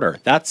point of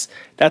order. That's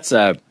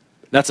a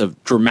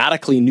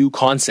dramatically new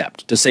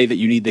concept to say that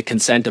you need the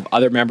consent of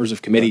other members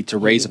of committee to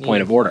raise a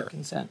point of order.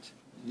 Consent.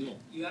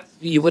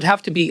 You would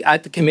have to be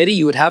at the committee.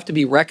 You would have to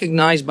be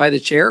recognized by the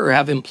chair or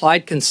have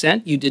implied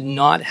consent. You did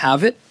not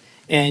have it,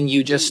 and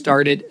you just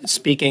started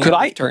speaking.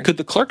 Could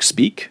the clerk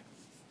speak?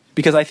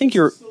 Because I think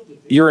your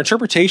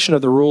interpretation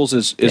of the rules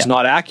is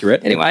not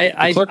accurate. Anyway,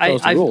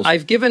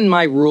 I've given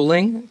my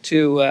ruling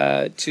to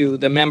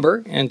the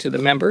member and to the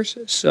members.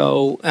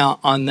 So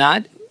on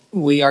that,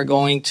 we are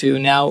going to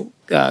now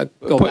go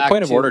back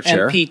point of to order,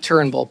 Chair. MP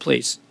Turnbull,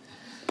 please.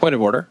 Point of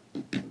order.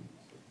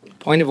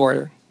 Point of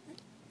order.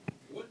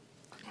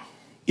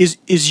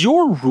 Is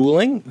your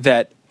ruling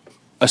that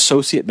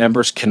associate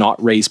members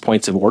cannot raise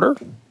points of order?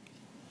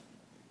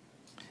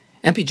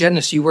 MP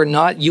Genuis, you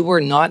were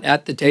not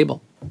at the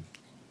table.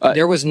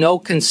 There was no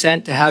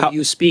consent to have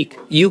you speak.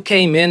 You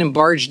came in and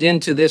barged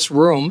into this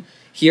room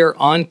here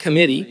on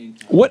committee.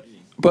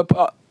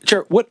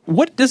 Chair,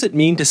 what does it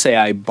mean to say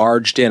I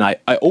barged in? I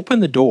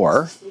opened the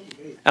door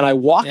and I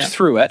walked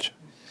through it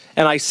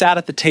and I sat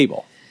at the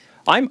table.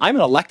 I'm an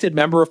elected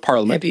member of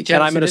Parliament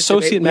and I'm an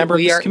associate member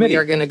of this committee. We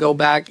are going to go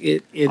back.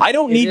 I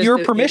don't need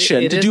your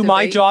permission to do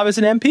my job as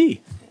an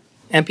MP.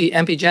 MP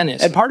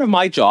Genuis. And part of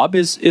my job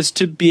is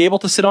to be able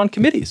to sit on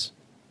committees.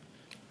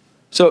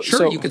 So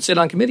you could sit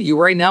on committee. You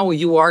right now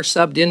you are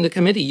subbed into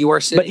committee. You are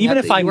sitting. But even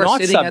if I'm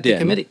not subbed in,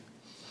 committee.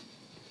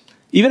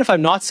 Even if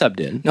I'm not subbed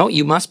in? No,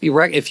 you must be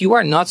if you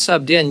are not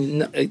subbed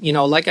in,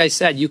 like I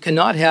said, you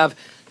cannot have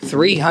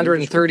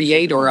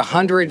 338 or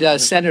 100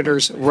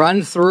 senators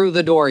run through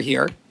the door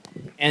here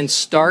and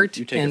start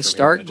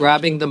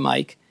grabbing the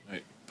mic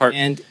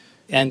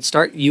and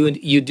start.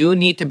 You do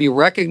need to be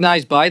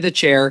recognized by the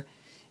chair,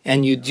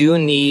 and you do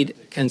need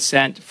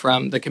consent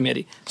from the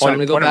committee. So I'm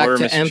going to go back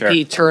to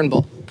MP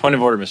Turnbull. Point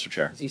of order, Mr.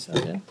 Chair. Is he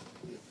subbed in?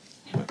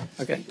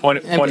 Okay. Point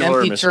of order,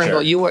 MP Mr.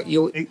 Turnbull,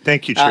 Chair.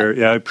 Thank you, Chair.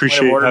 Yeah, I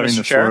appreciate order, having Mr.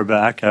 the Chair. floor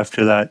back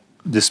after that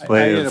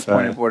display I had a of.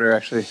 point of order,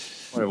 actually.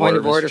 Point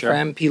of order Mr. for Chair.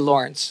 MP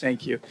Lawrence.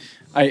 Thank you.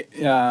 I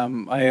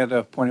had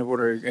a point of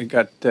order. It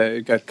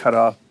got cut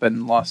off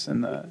and lost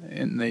in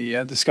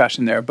the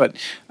discussion there. But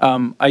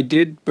I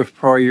did,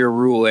 before your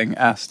ruling,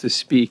 ask to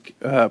speak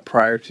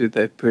prior to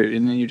the period,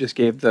 and then you just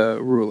gave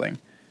the ruling.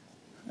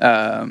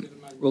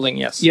 Ruling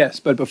yes.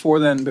 Yes, but before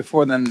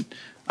then,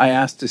 I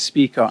asked to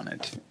speak on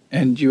it,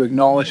 and you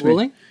acknowledged me.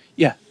 Ruling?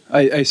 Yeah,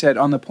 I said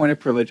on the point of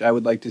privilege, I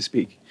would like to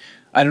speak.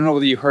 I don't know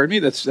whether you heard me.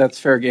 That's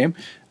fair game,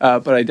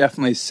 but I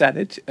definitely said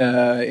it,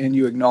 and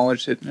you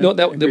acknowledged it. No,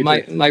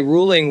 my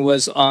ruling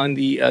was on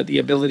the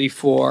ability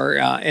for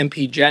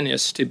MP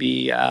Genuis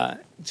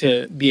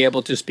to be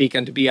able to speak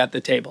and to be at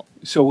the table.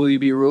 So will you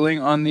be ruling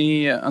on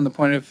the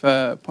point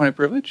of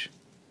privilege?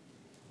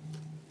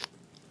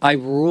 I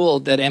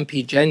ruled that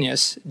MP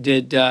Genuis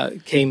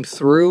came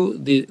through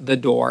the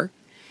door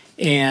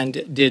and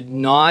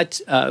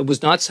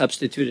was not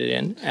substituted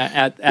in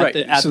at Right.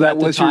 the So that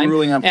was your time.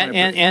 ruling on point of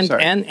privilege.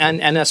 Sorry.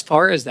 And as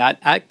far as that,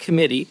 at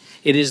committee,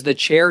 it is the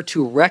chair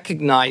to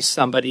recognize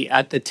somebody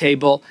at the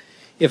table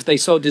if they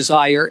so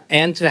desire,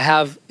 and to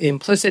have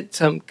implicit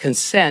some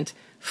consent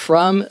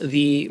from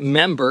the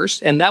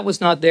members, and that was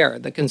not there.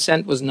 The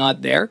consent was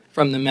not there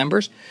from the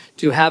members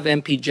to have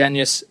MP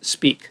Genuis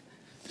speak.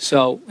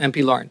 So,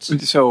 MP Lawrence.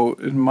 So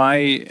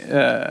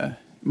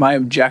my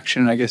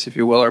objection, I guess, if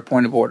you will, or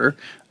point of order,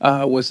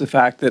 was the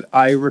fact that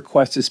I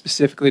requested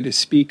specifically to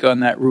speak on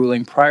that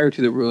ruling prior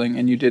to the ruling,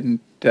 and you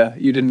didn't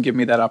give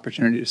me that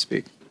opportunity to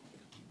speak.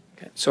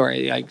 Okay.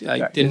 Sorry, I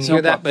didn't It's hear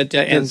no that. problem. But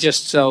and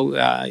just so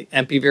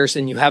MP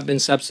Veerson, you have been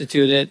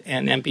substituted,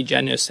 and MP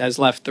Genuis has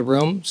left the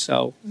room.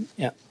 So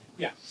yeah.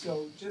 Yeah.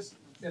 So just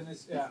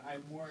Dennis,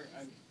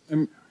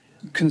 I'm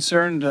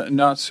concerned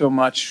not so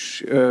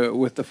much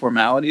with the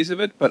formalities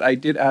of it, but I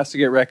did ask to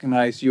get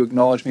recognized. You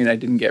acknowledged me, and I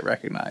didn't get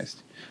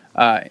recognized.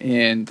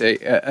 And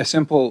a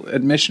simple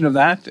admission of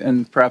that,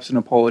 and perhaps an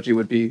apology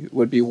would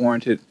be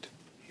warranted.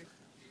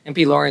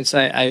 MP Lawrence,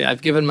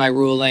 I've given my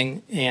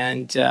ruling,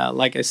 and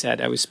like I said,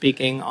 I was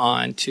speaking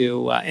on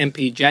to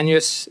MP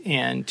Genuis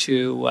and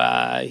to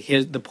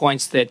the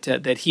points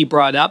that he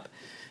brought up.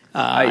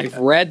 I've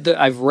read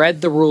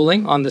the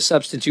ruling on the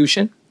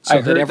substitution, so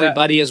that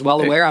everybody is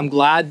well aware. I'm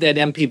glad that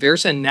MP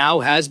Veerson now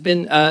has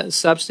been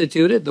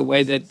substituted the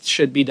way that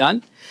should be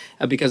done.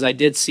 Because I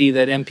did see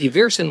that MP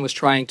Veerson was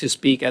trying to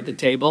speak at the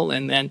table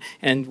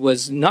and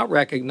was not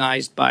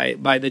recognized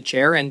by the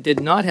chair and did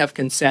not have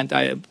consent,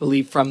 I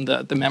believe, from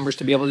the members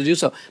to be able to do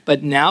so.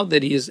 But now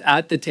that he is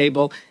at the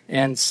table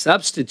and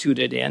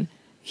substituted in,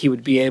 he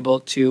would be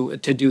able to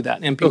do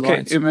that. MP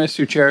Lawrence.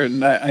 Mr. Chair,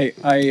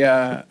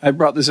 I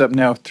brought this up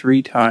now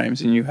 3 times,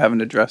 and you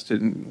haven't addressed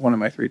it in one of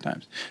my 3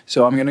 times.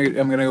 So I'm gonna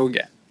go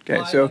again. Okay,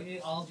 well,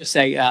 I'll just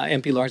say,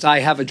 MP Lawrence, I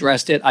have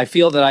addressed it. I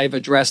feel that I have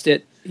addressed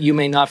it. You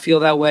may not feel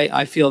that way.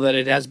 I feel that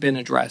it has been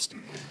addressed.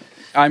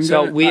 I'm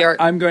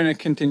going to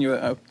continue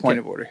a point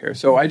of order here.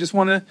 So I just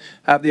want to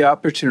have the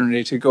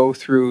opportunity to go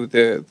through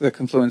the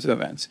confluence of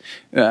events.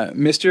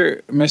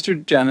 Mr.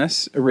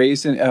 Genuis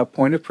raised a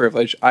point of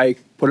privilege. I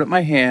put up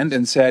my hand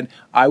and said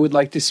I would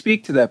like to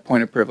speak to that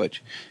point of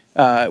privilege,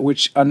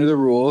 which under the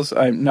rules,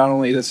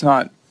 that's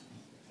not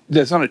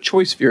a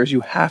choice of yours.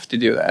 You have to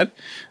do that,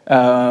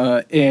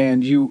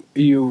 and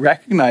you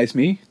recognize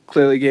me.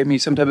 Clearly gave me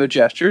some type of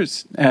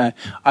gestures.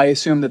 I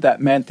assumed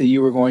that meant that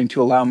you were going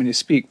to allow me to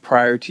speak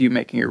prior to you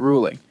making your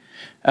ruling.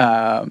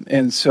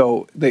 And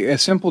so a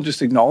simple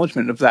just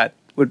acknowledgement of that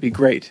would be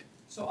great.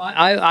 So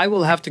I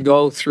will have to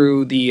go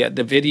through the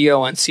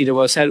video and see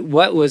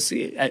what was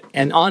said.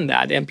 And on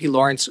that, MP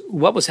Lawrence,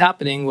 what was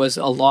happening was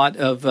a lot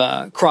of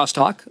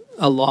crosstalk,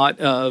 a lot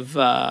of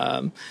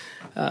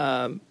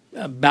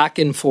back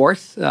and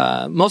forth,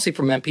 mostly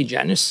from MP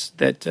Genuis,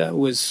 that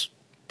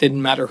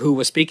didn't matter who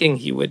was speaking,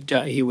 he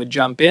would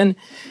jump in,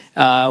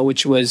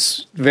 which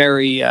was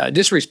very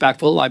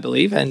disrespectful, I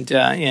believe, and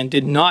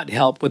did not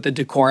help with the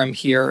decorum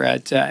here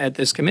at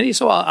this committee.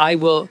 So I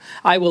will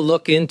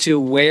look into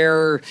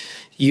where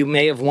you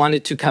may have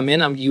wanted to come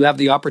in. You have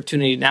the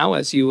opportunity now,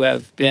 as you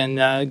have been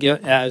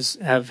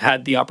have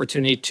had the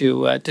opportunity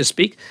to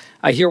speak.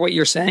 I hear what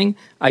you're saying.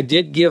 I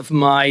did give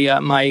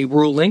my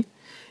ruling,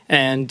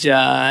 and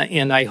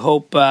I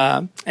hope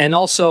and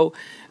also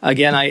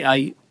again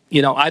I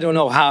don't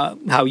know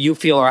how you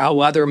feel or how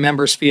other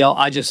members feel.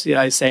 I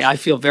say I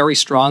feel very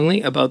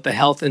strongly about the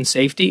health and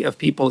safety of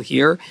people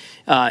here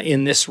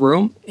in this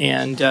room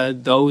and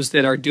those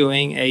that are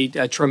doing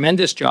a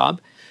tremendous job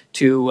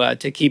to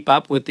keep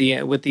up with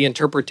the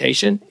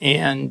interpretation,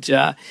 and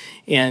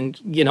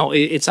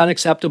it's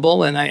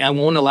unacceptable, and I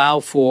won't allow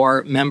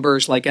for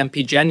members like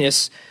MP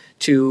Genuis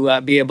to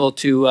be able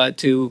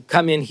to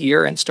come in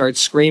here and start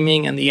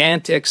screaming and the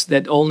antics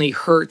that only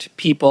hurt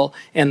people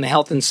and the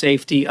health and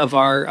safety of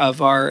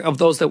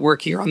those that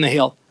work here on the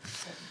Hill.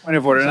 Point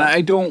of order, and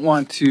I don't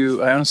want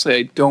to. I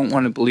honestly don't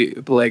want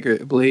to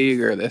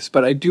beleaguer this,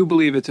 but I do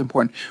believe it's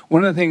important.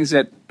 One of the things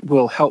that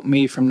will help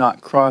me from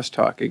not cross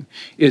talking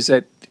is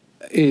that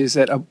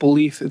a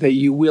belief that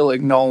you will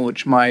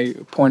acknowledge my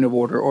point of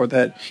order, or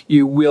that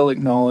you will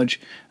acknowledge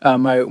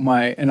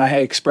my and I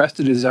expressed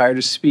a desire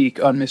to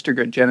speak on Mr.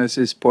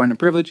 Genuis's point of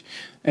privilege,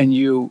 and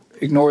you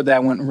ignored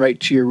that, went right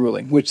to your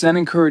ruling, which then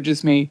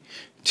encourages me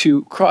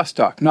to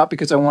crosstalk, not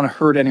because I want to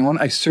hurt anyone.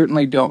 I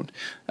certainly don't.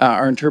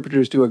 Our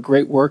interpreters do a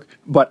great work,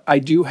 but I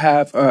do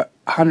have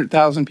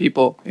 100,000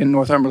 people in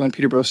Northumberland,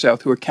 Peterborough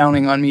South, who are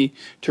counting on me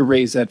to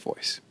raise that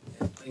voice.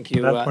 Thank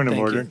you. Point of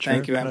order,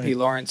 Thank you, MP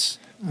Lawrence.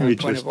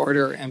 Point of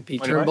order, MP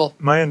Turnbull.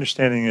 My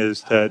understanding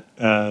is that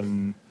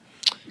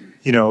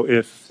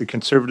if the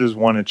Conservatives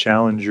want to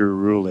challenge your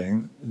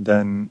ruling,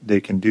 then they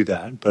can do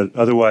that. But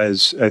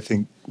otherwise, I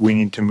think we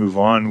need to move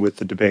on with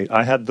the debate.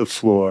 I had the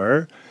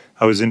floor.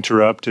 I was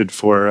interrupted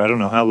for I don't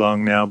know how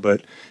long now,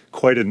 but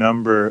quite a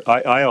number.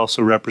 I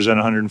also represent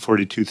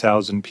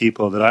 142,000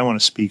 people that I want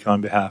to speak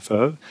on behalf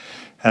of,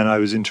 and I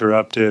was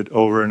interrupted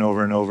over and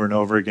over and over and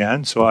over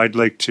again. So I'd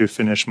like to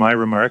finish my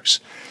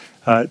remarks,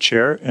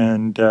 Chair,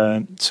 and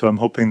so I'm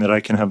hoping that I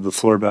can have the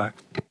floor back.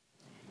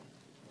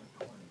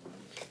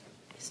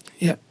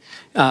 Yeah.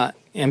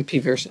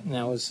 MP Verson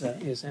now is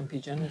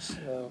MP Genuis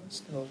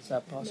still, is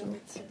that possible?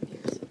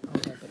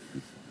 Okay.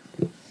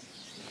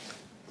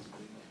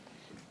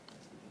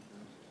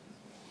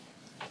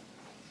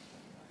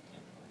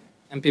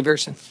 MP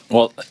Verson.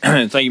 Well,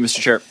 thank you,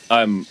 Mr. Chair.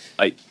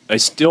 I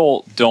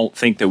still don't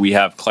think that we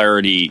have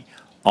clarity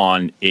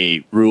on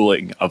a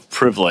ruling of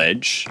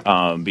privilege,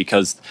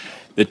 because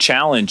the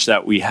challenge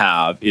that we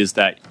have is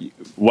that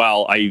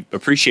while I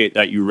appreciate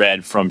that you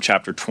read from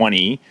Chapter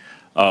 20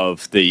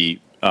 of the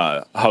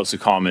House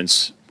of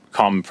Commons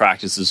Common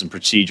Practices and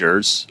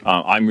Procedures,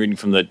 I'm reading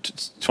from the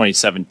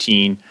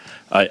 2017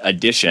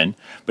 edition,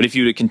 but if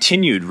you had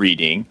continued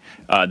reading,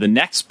 the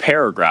next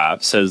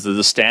paragraph says that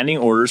the standing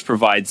orders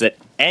provides that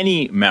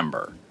any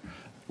member,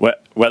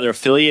 whether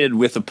affiliated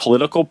with a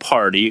political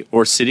party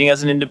or sitting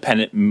as an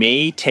independent,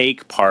 may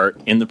take part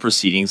in the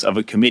proceedings of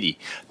a committee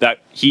that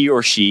he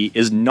or she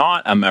is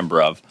not a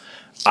member of,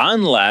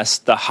 unless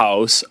the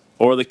House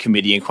or the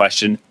committee in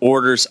question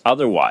orders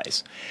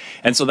otherwise.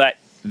 And so that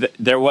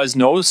there was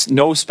no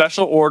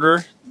special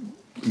order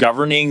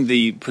governing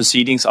the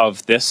proceedings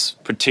of this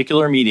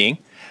particular meeting.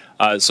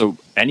 So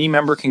any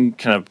member can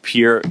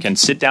appear, can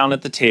sit down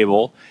at the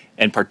table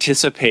and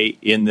participate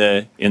in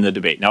the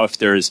debate. Now,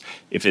 if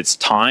it's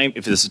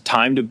a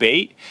time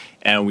debate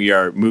and we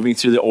are moving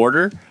through the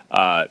order,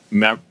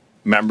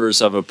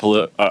 members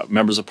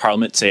of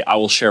Parliament say, "I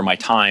will share my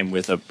time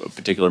with a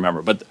particular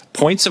member." But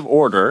points of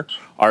order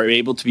are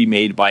able to be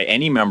made by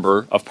any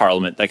member of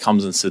Parliament that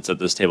comes and sits at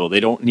this table. They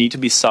don't need to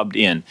be subbed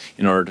in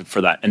order for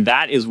that. And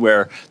that is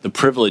where the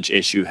privilege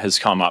issue has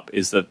come up,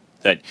 is that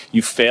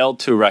you failed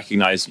to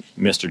recognize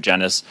Mr.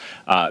 Genuis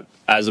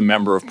as a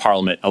member of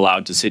Parliament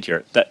allowed to sit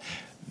here. That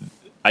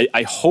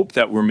I hope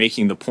that we're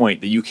making the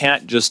point that you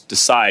can't just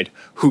decide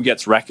who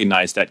gets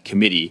recognized at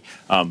committee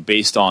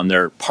based on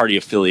their party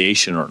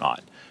affiliation or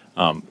not.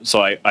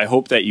 So I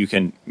hope that you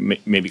can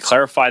maybe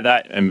clarify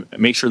that and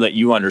make sure that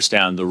you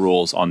understand the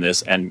rules on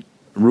this and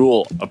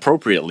rule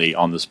appropriately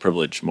on this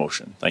privilege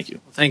motion. Thank you.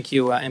 Thank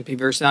you, MP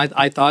Verson.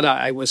 I thought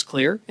I was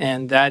clear,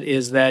 and that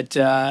is that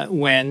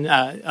when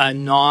a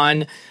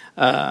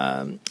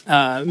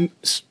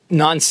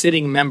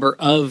non-sitting member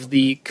of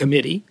the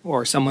committee,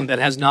 or someone that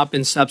has not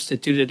been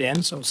substituted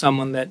in, so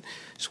someone that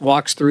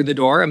walks through the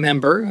door, a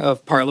member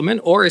of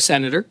Parliament or a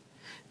senator,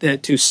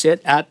 to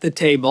sit at the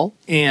table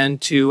and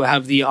to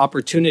have the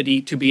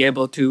opportunity to be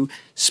able to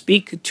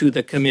speak to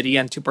the committee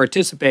and to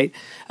participate,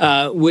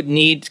 would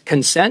need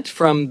consent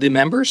from the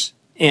members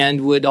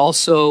and would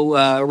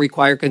also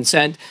require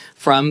consent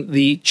from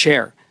the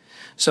chair.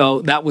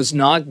 So that was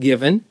not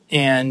given,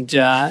 and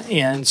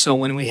so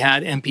when we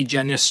had MP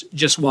Genuis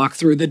just walk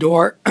through the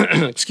door,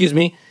 excuse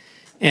me,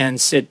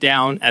 and sit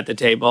down at the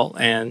table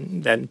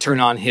and then turn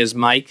on his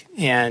mic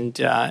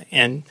and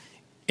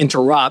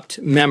interrupt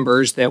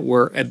members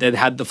that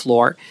had the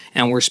floor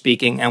and were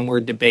speaking and were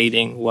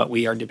debating what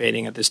we are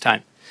debating at this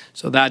time.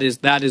 So that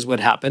is what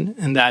happened,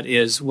 and that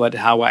is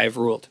how I've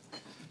ruled.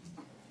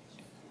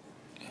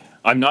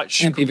 I'm not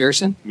sure, MP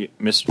Verson?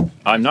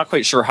 I'm not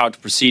quite sure how to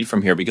proceed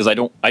from here, because I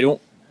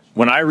don't.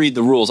 When I read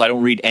the rules, I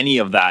don't read any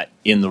of that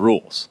in the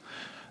rules.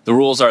 The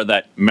rules are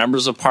that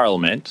members of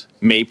Parliament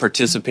may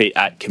participate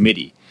at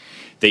committee.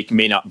 They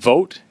may not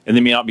vote, and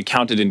they may not be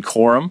counted in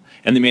quorum,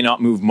 and they may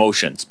not move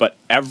motions. But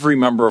every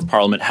member of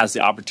Parliament has the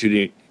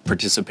opportunity to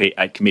participate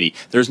at committee.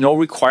 There's no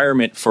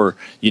requirement for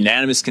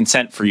unanimous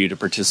consent for you to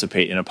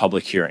participate in a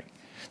public hearing.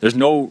 There's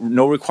no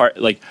require,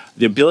 like,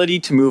 the ability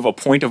to move a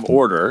point of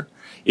order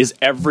is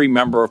every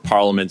member of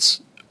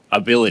Parliament's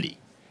ability,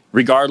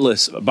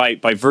 regardless,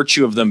 by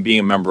virtue of them being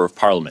a member of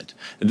Parliament.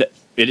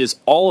 It is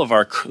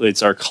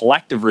it's our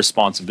collective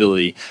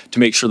responsibility to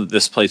make sure that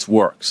this place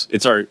works.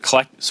 It's our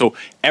so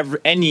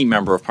any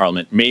member of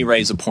Parliament may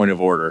raise a point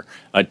of order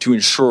to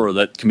ensure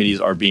that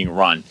committees are being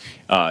run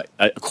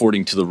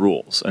according to the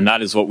rules, and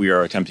that is what we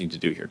are attempting to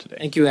do here today.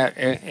 Thank you,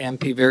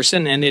 MP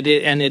Pearson. And it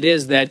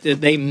is that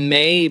they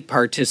may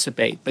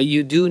participate, but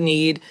you do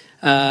need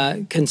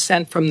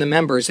consent from the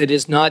members.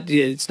 It's not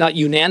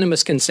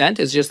unanimous consent.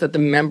 It's just that the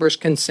members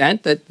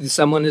consent that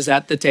someone is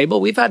at the table.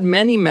 We've had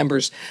many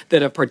members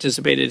that have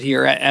participated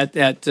here at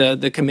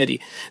the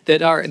committee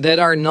that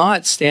are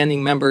not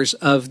standing members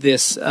of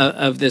this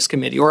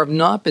committee or have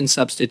not been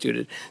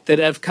substituted, that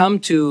have come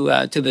to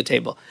the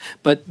table.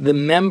 But the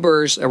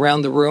members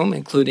around the room,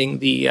 including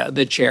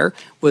the chair,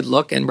 would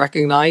look and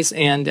recognize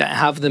and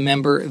have the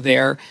member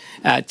there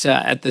at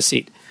the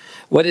seat.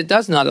 What it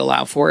does not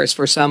allow for is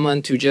for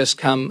someone to just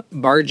come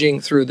barging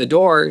through the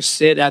door,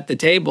 sit at the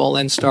table,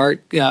 and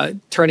start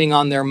turning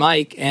on their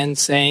mic and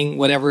saying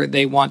whatever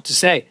they want to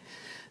say.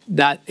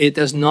 That it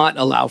does not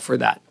allow for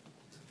that.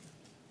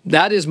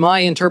 That is my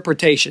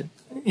interpretation.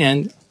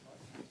 And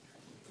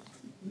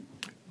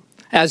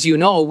as you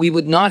know, we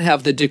would not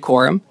have the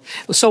decorum.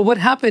 So what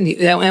happened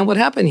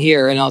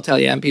here, and I'll tell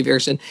you, MP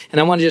Pearson,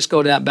 and I want to just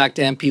go back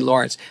to MP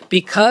Lawrence,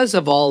 because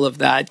of all of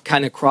that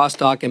kind of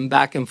crosstalk and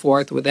back and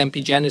forth with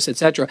MP Genuis,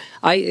 etc.,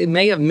 I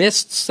may have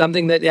missed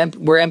something where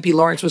MP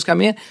Lawrence was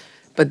coming in,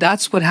 but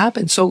that's what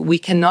happened. So we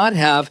cannot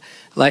have,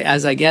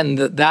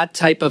 that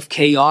type of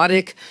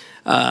chaotic,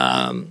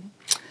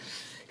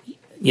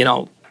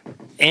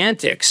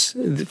 antics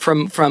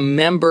from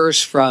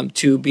members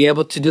to be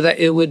able to do that.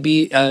 It would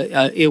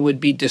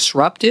be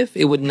disruptive.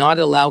 It would not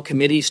allow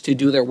committees to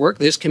do their work.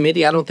 This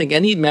committee, I don't think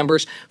any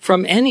members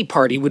from any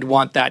party would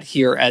want that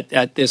here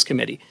at this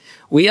committee.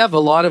 We have a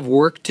lot of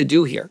work to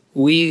do here.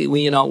 We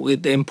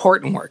the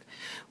important work.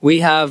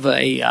 We have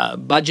a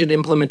Budget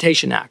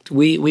Implementation Act.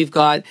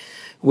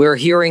 We're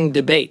hearing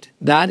debate.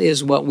 That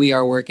is what we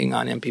are working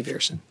on, MP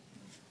Pearson.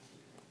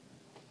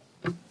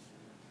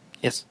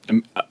 Yes.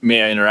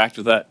 May I interact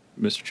with that,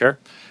 Mr. Chair?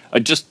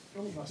 Just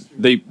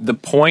the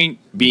point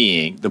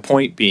being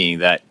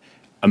that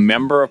a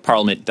member of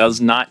Parliament does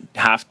not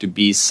have to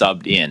be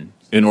subbed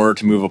in order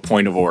to move a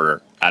point of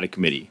order at a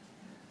committee.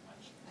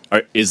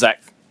 Is that,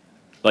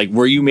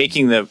 were you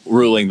making the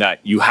ruling that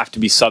you have to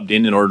be subbed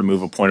in order to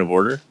move a point of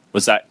order?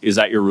 Is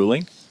that your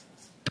ruling?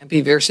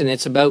 MP Pearson,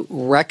 it's about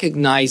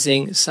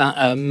recognizing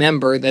a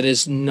member that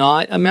is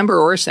not a member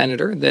or a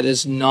senator that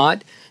is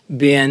not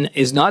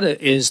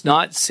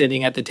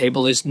sitting at the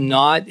table, has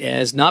not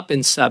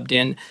been subbed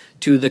in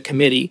to the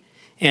committee,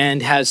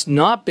 and has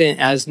not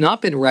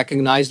been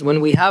recognized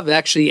when we have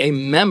actually a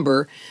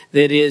member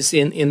that is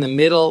in the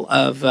middle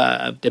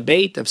of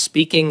debate, of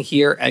speaking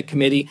here at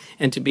committee,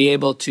 and to be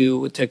able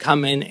to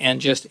come in and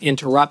just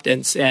interrupt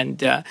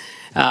and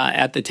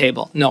at the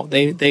table. No,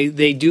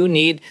 they do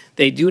need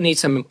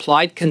some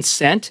implied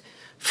consent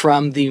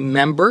from the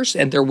members,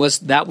 and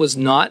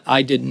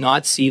I did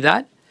not see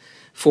that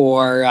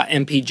for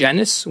MP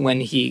Genuis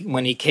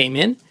when he came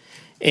in,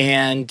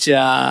 and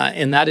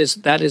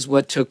that is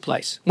what took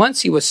place.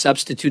 Once he was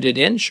substituted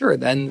in, sure,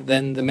 then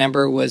the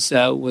member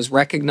was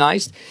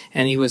recognized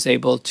and he was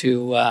able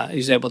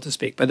to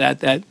speak. But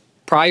that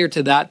prior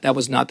to that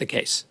was not the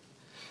case.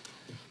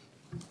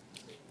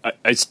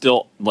 I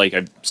still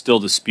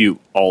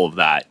dispute all of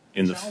that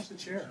in the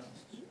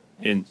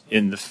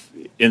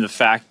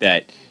fact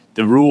that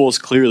the rules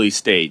clearly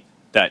state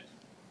that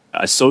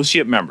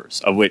associate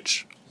members, of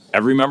which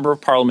every member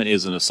of Parliament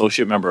is an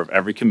associate member of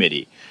every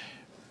committee,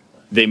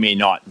 they may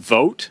not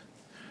vote,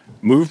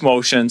 move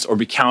motions, or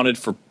be counted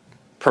for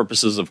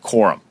purposes of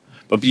quorum.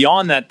 But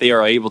beyond that, they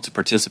are able to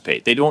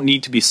participate. They don't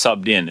need to be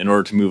subbed in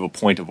order to move a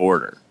point of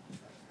order.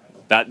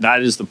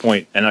 That is the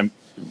point. And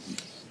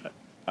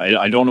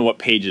I don't know what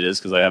page it is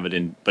because I have it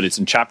in, but it's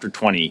in chapter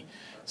 20.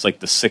 It's like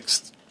the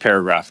 6th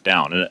paragraph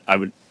down. And I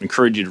would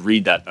encourage you to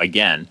read that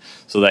again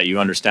so that you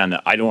understand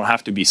that I don't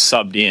have to be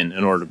subbed in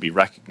order to be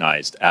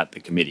recognized at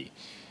the committee.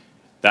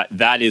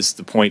 That is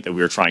the point that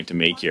we are trying to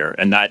make here,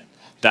 and that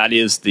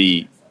is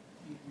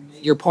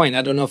your point.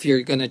 I don't know if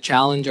you're going to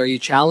challenge. Are you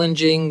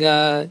challenging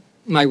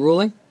my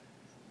ruling?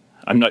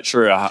 I'm not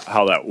sure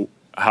how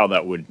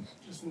that would.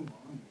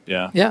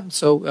 Yeah. Yeah.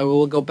 So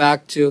we'll go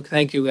back to.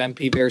 Thank you,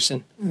 MP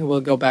Pearson.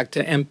 We'll go back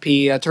to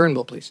MP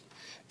Turnbull, please.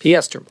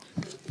 PS Turnbull.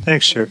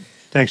 Thanks, Chair.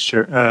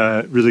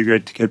 Really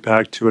great to get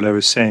back to what I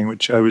was saying,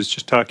 which I was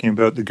just talking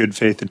about the good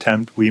faith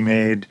attempt we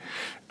made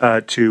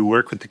to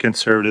work with the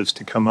Conservatives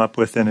to come up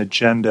with an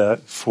agenda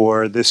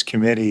for this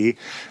committee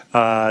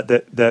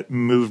that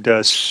moved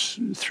us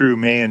through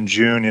May and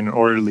June in an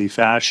orderly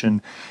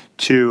fashion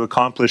to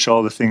accomplish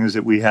all the things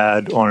that we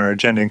had on our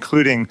agenda,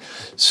 including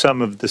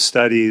some of the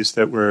studies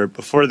that were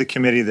before the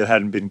committee that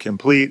hadn't been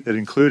complete, that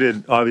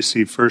included,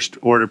 obviously, first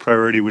order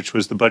priority, which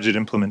was the Budget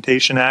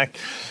Implementation Act,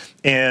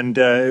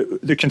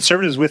 the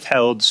Conservatives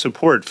withheld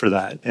support for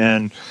that.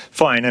 And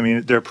fine, I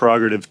mean, their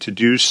prerogative to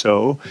do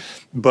so.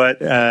 But,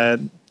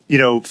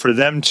 for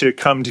them to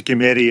come to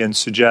committee and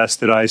suggest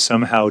that I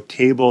somehow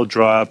table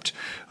dropped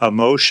a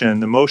motion,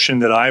 the motion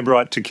that I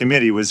brought to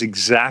committee was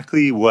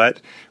exactly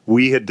what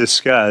we had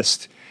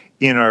discussed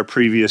in our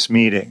previous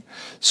meeting.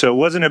 So it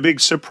wasn't a big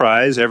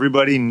surprise.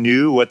 Everybody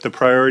knew what the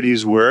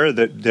priorities were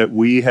that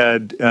we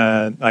had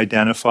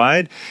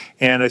identified.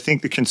 And I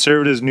think the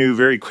Conservatives knew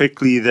very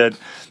quickly that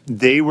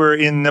they were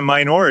in the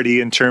minority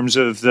in terms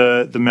of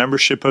the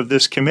membership of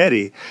this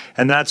committee.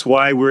 And that's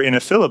why we're in a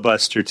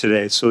filibuster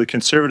today. So the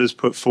Conservatives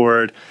put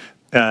forward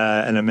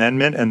an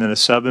amendment and then a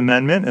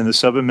sub-amendment. And the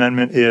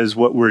sub-amendment is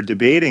what we're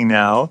debating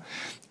now.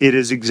 It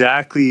is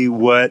exactly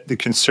what the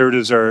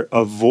Conservatives are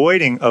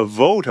avoiding a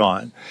vote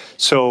on.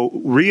 So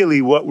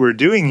really what we're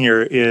doing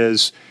here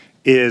is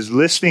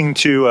listening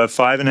to a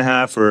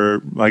 5.5,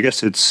 or I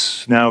guess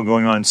it's now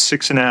going on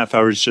 6.5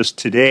 hours just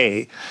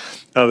today,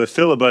 of a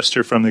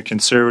filibuster from the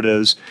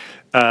Conservatives.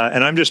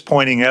 And I'm just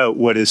pointing out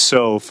what is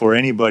so for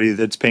anybody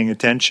that's paying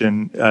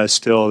attention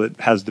still, that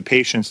has the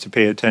patience to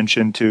pay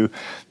attention to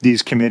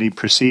these committee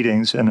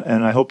proceedings, and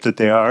I hope that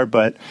they are.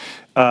 But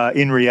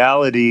in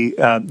reality,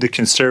 the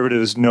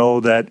Conservatives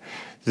know that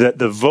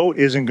the vote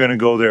isn't going to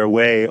go their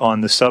way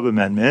on the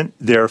sub-amendment.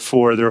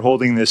 Therefore, they're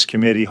holding this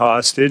committee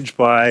hostage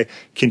by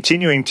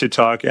continuing to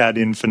talk ad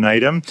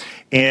infinitum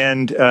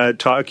and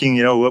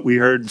talking, what we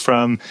heard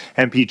from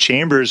MP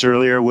Chambers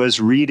earlier was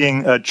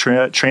reading a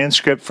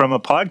transcript from a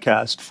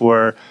podcast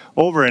for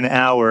over an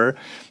hour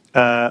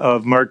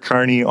of Mark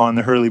Carney on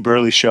the Hurley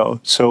Burley show.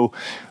 So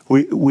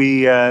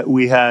we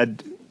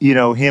had,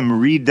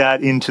 him read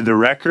that into the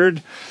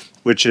record,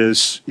 which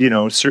is,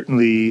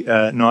 certainly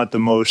not the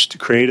most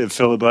creative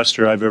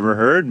filibuster I've ever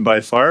heard by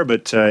far.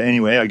 But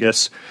anyway, I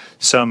guess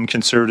some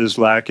Conservatives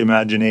lack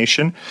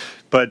imagination.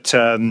 But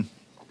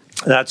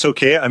that's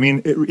okay. I mean,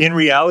 in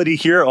reality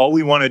here, all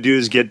we want to do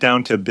is get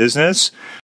down to business.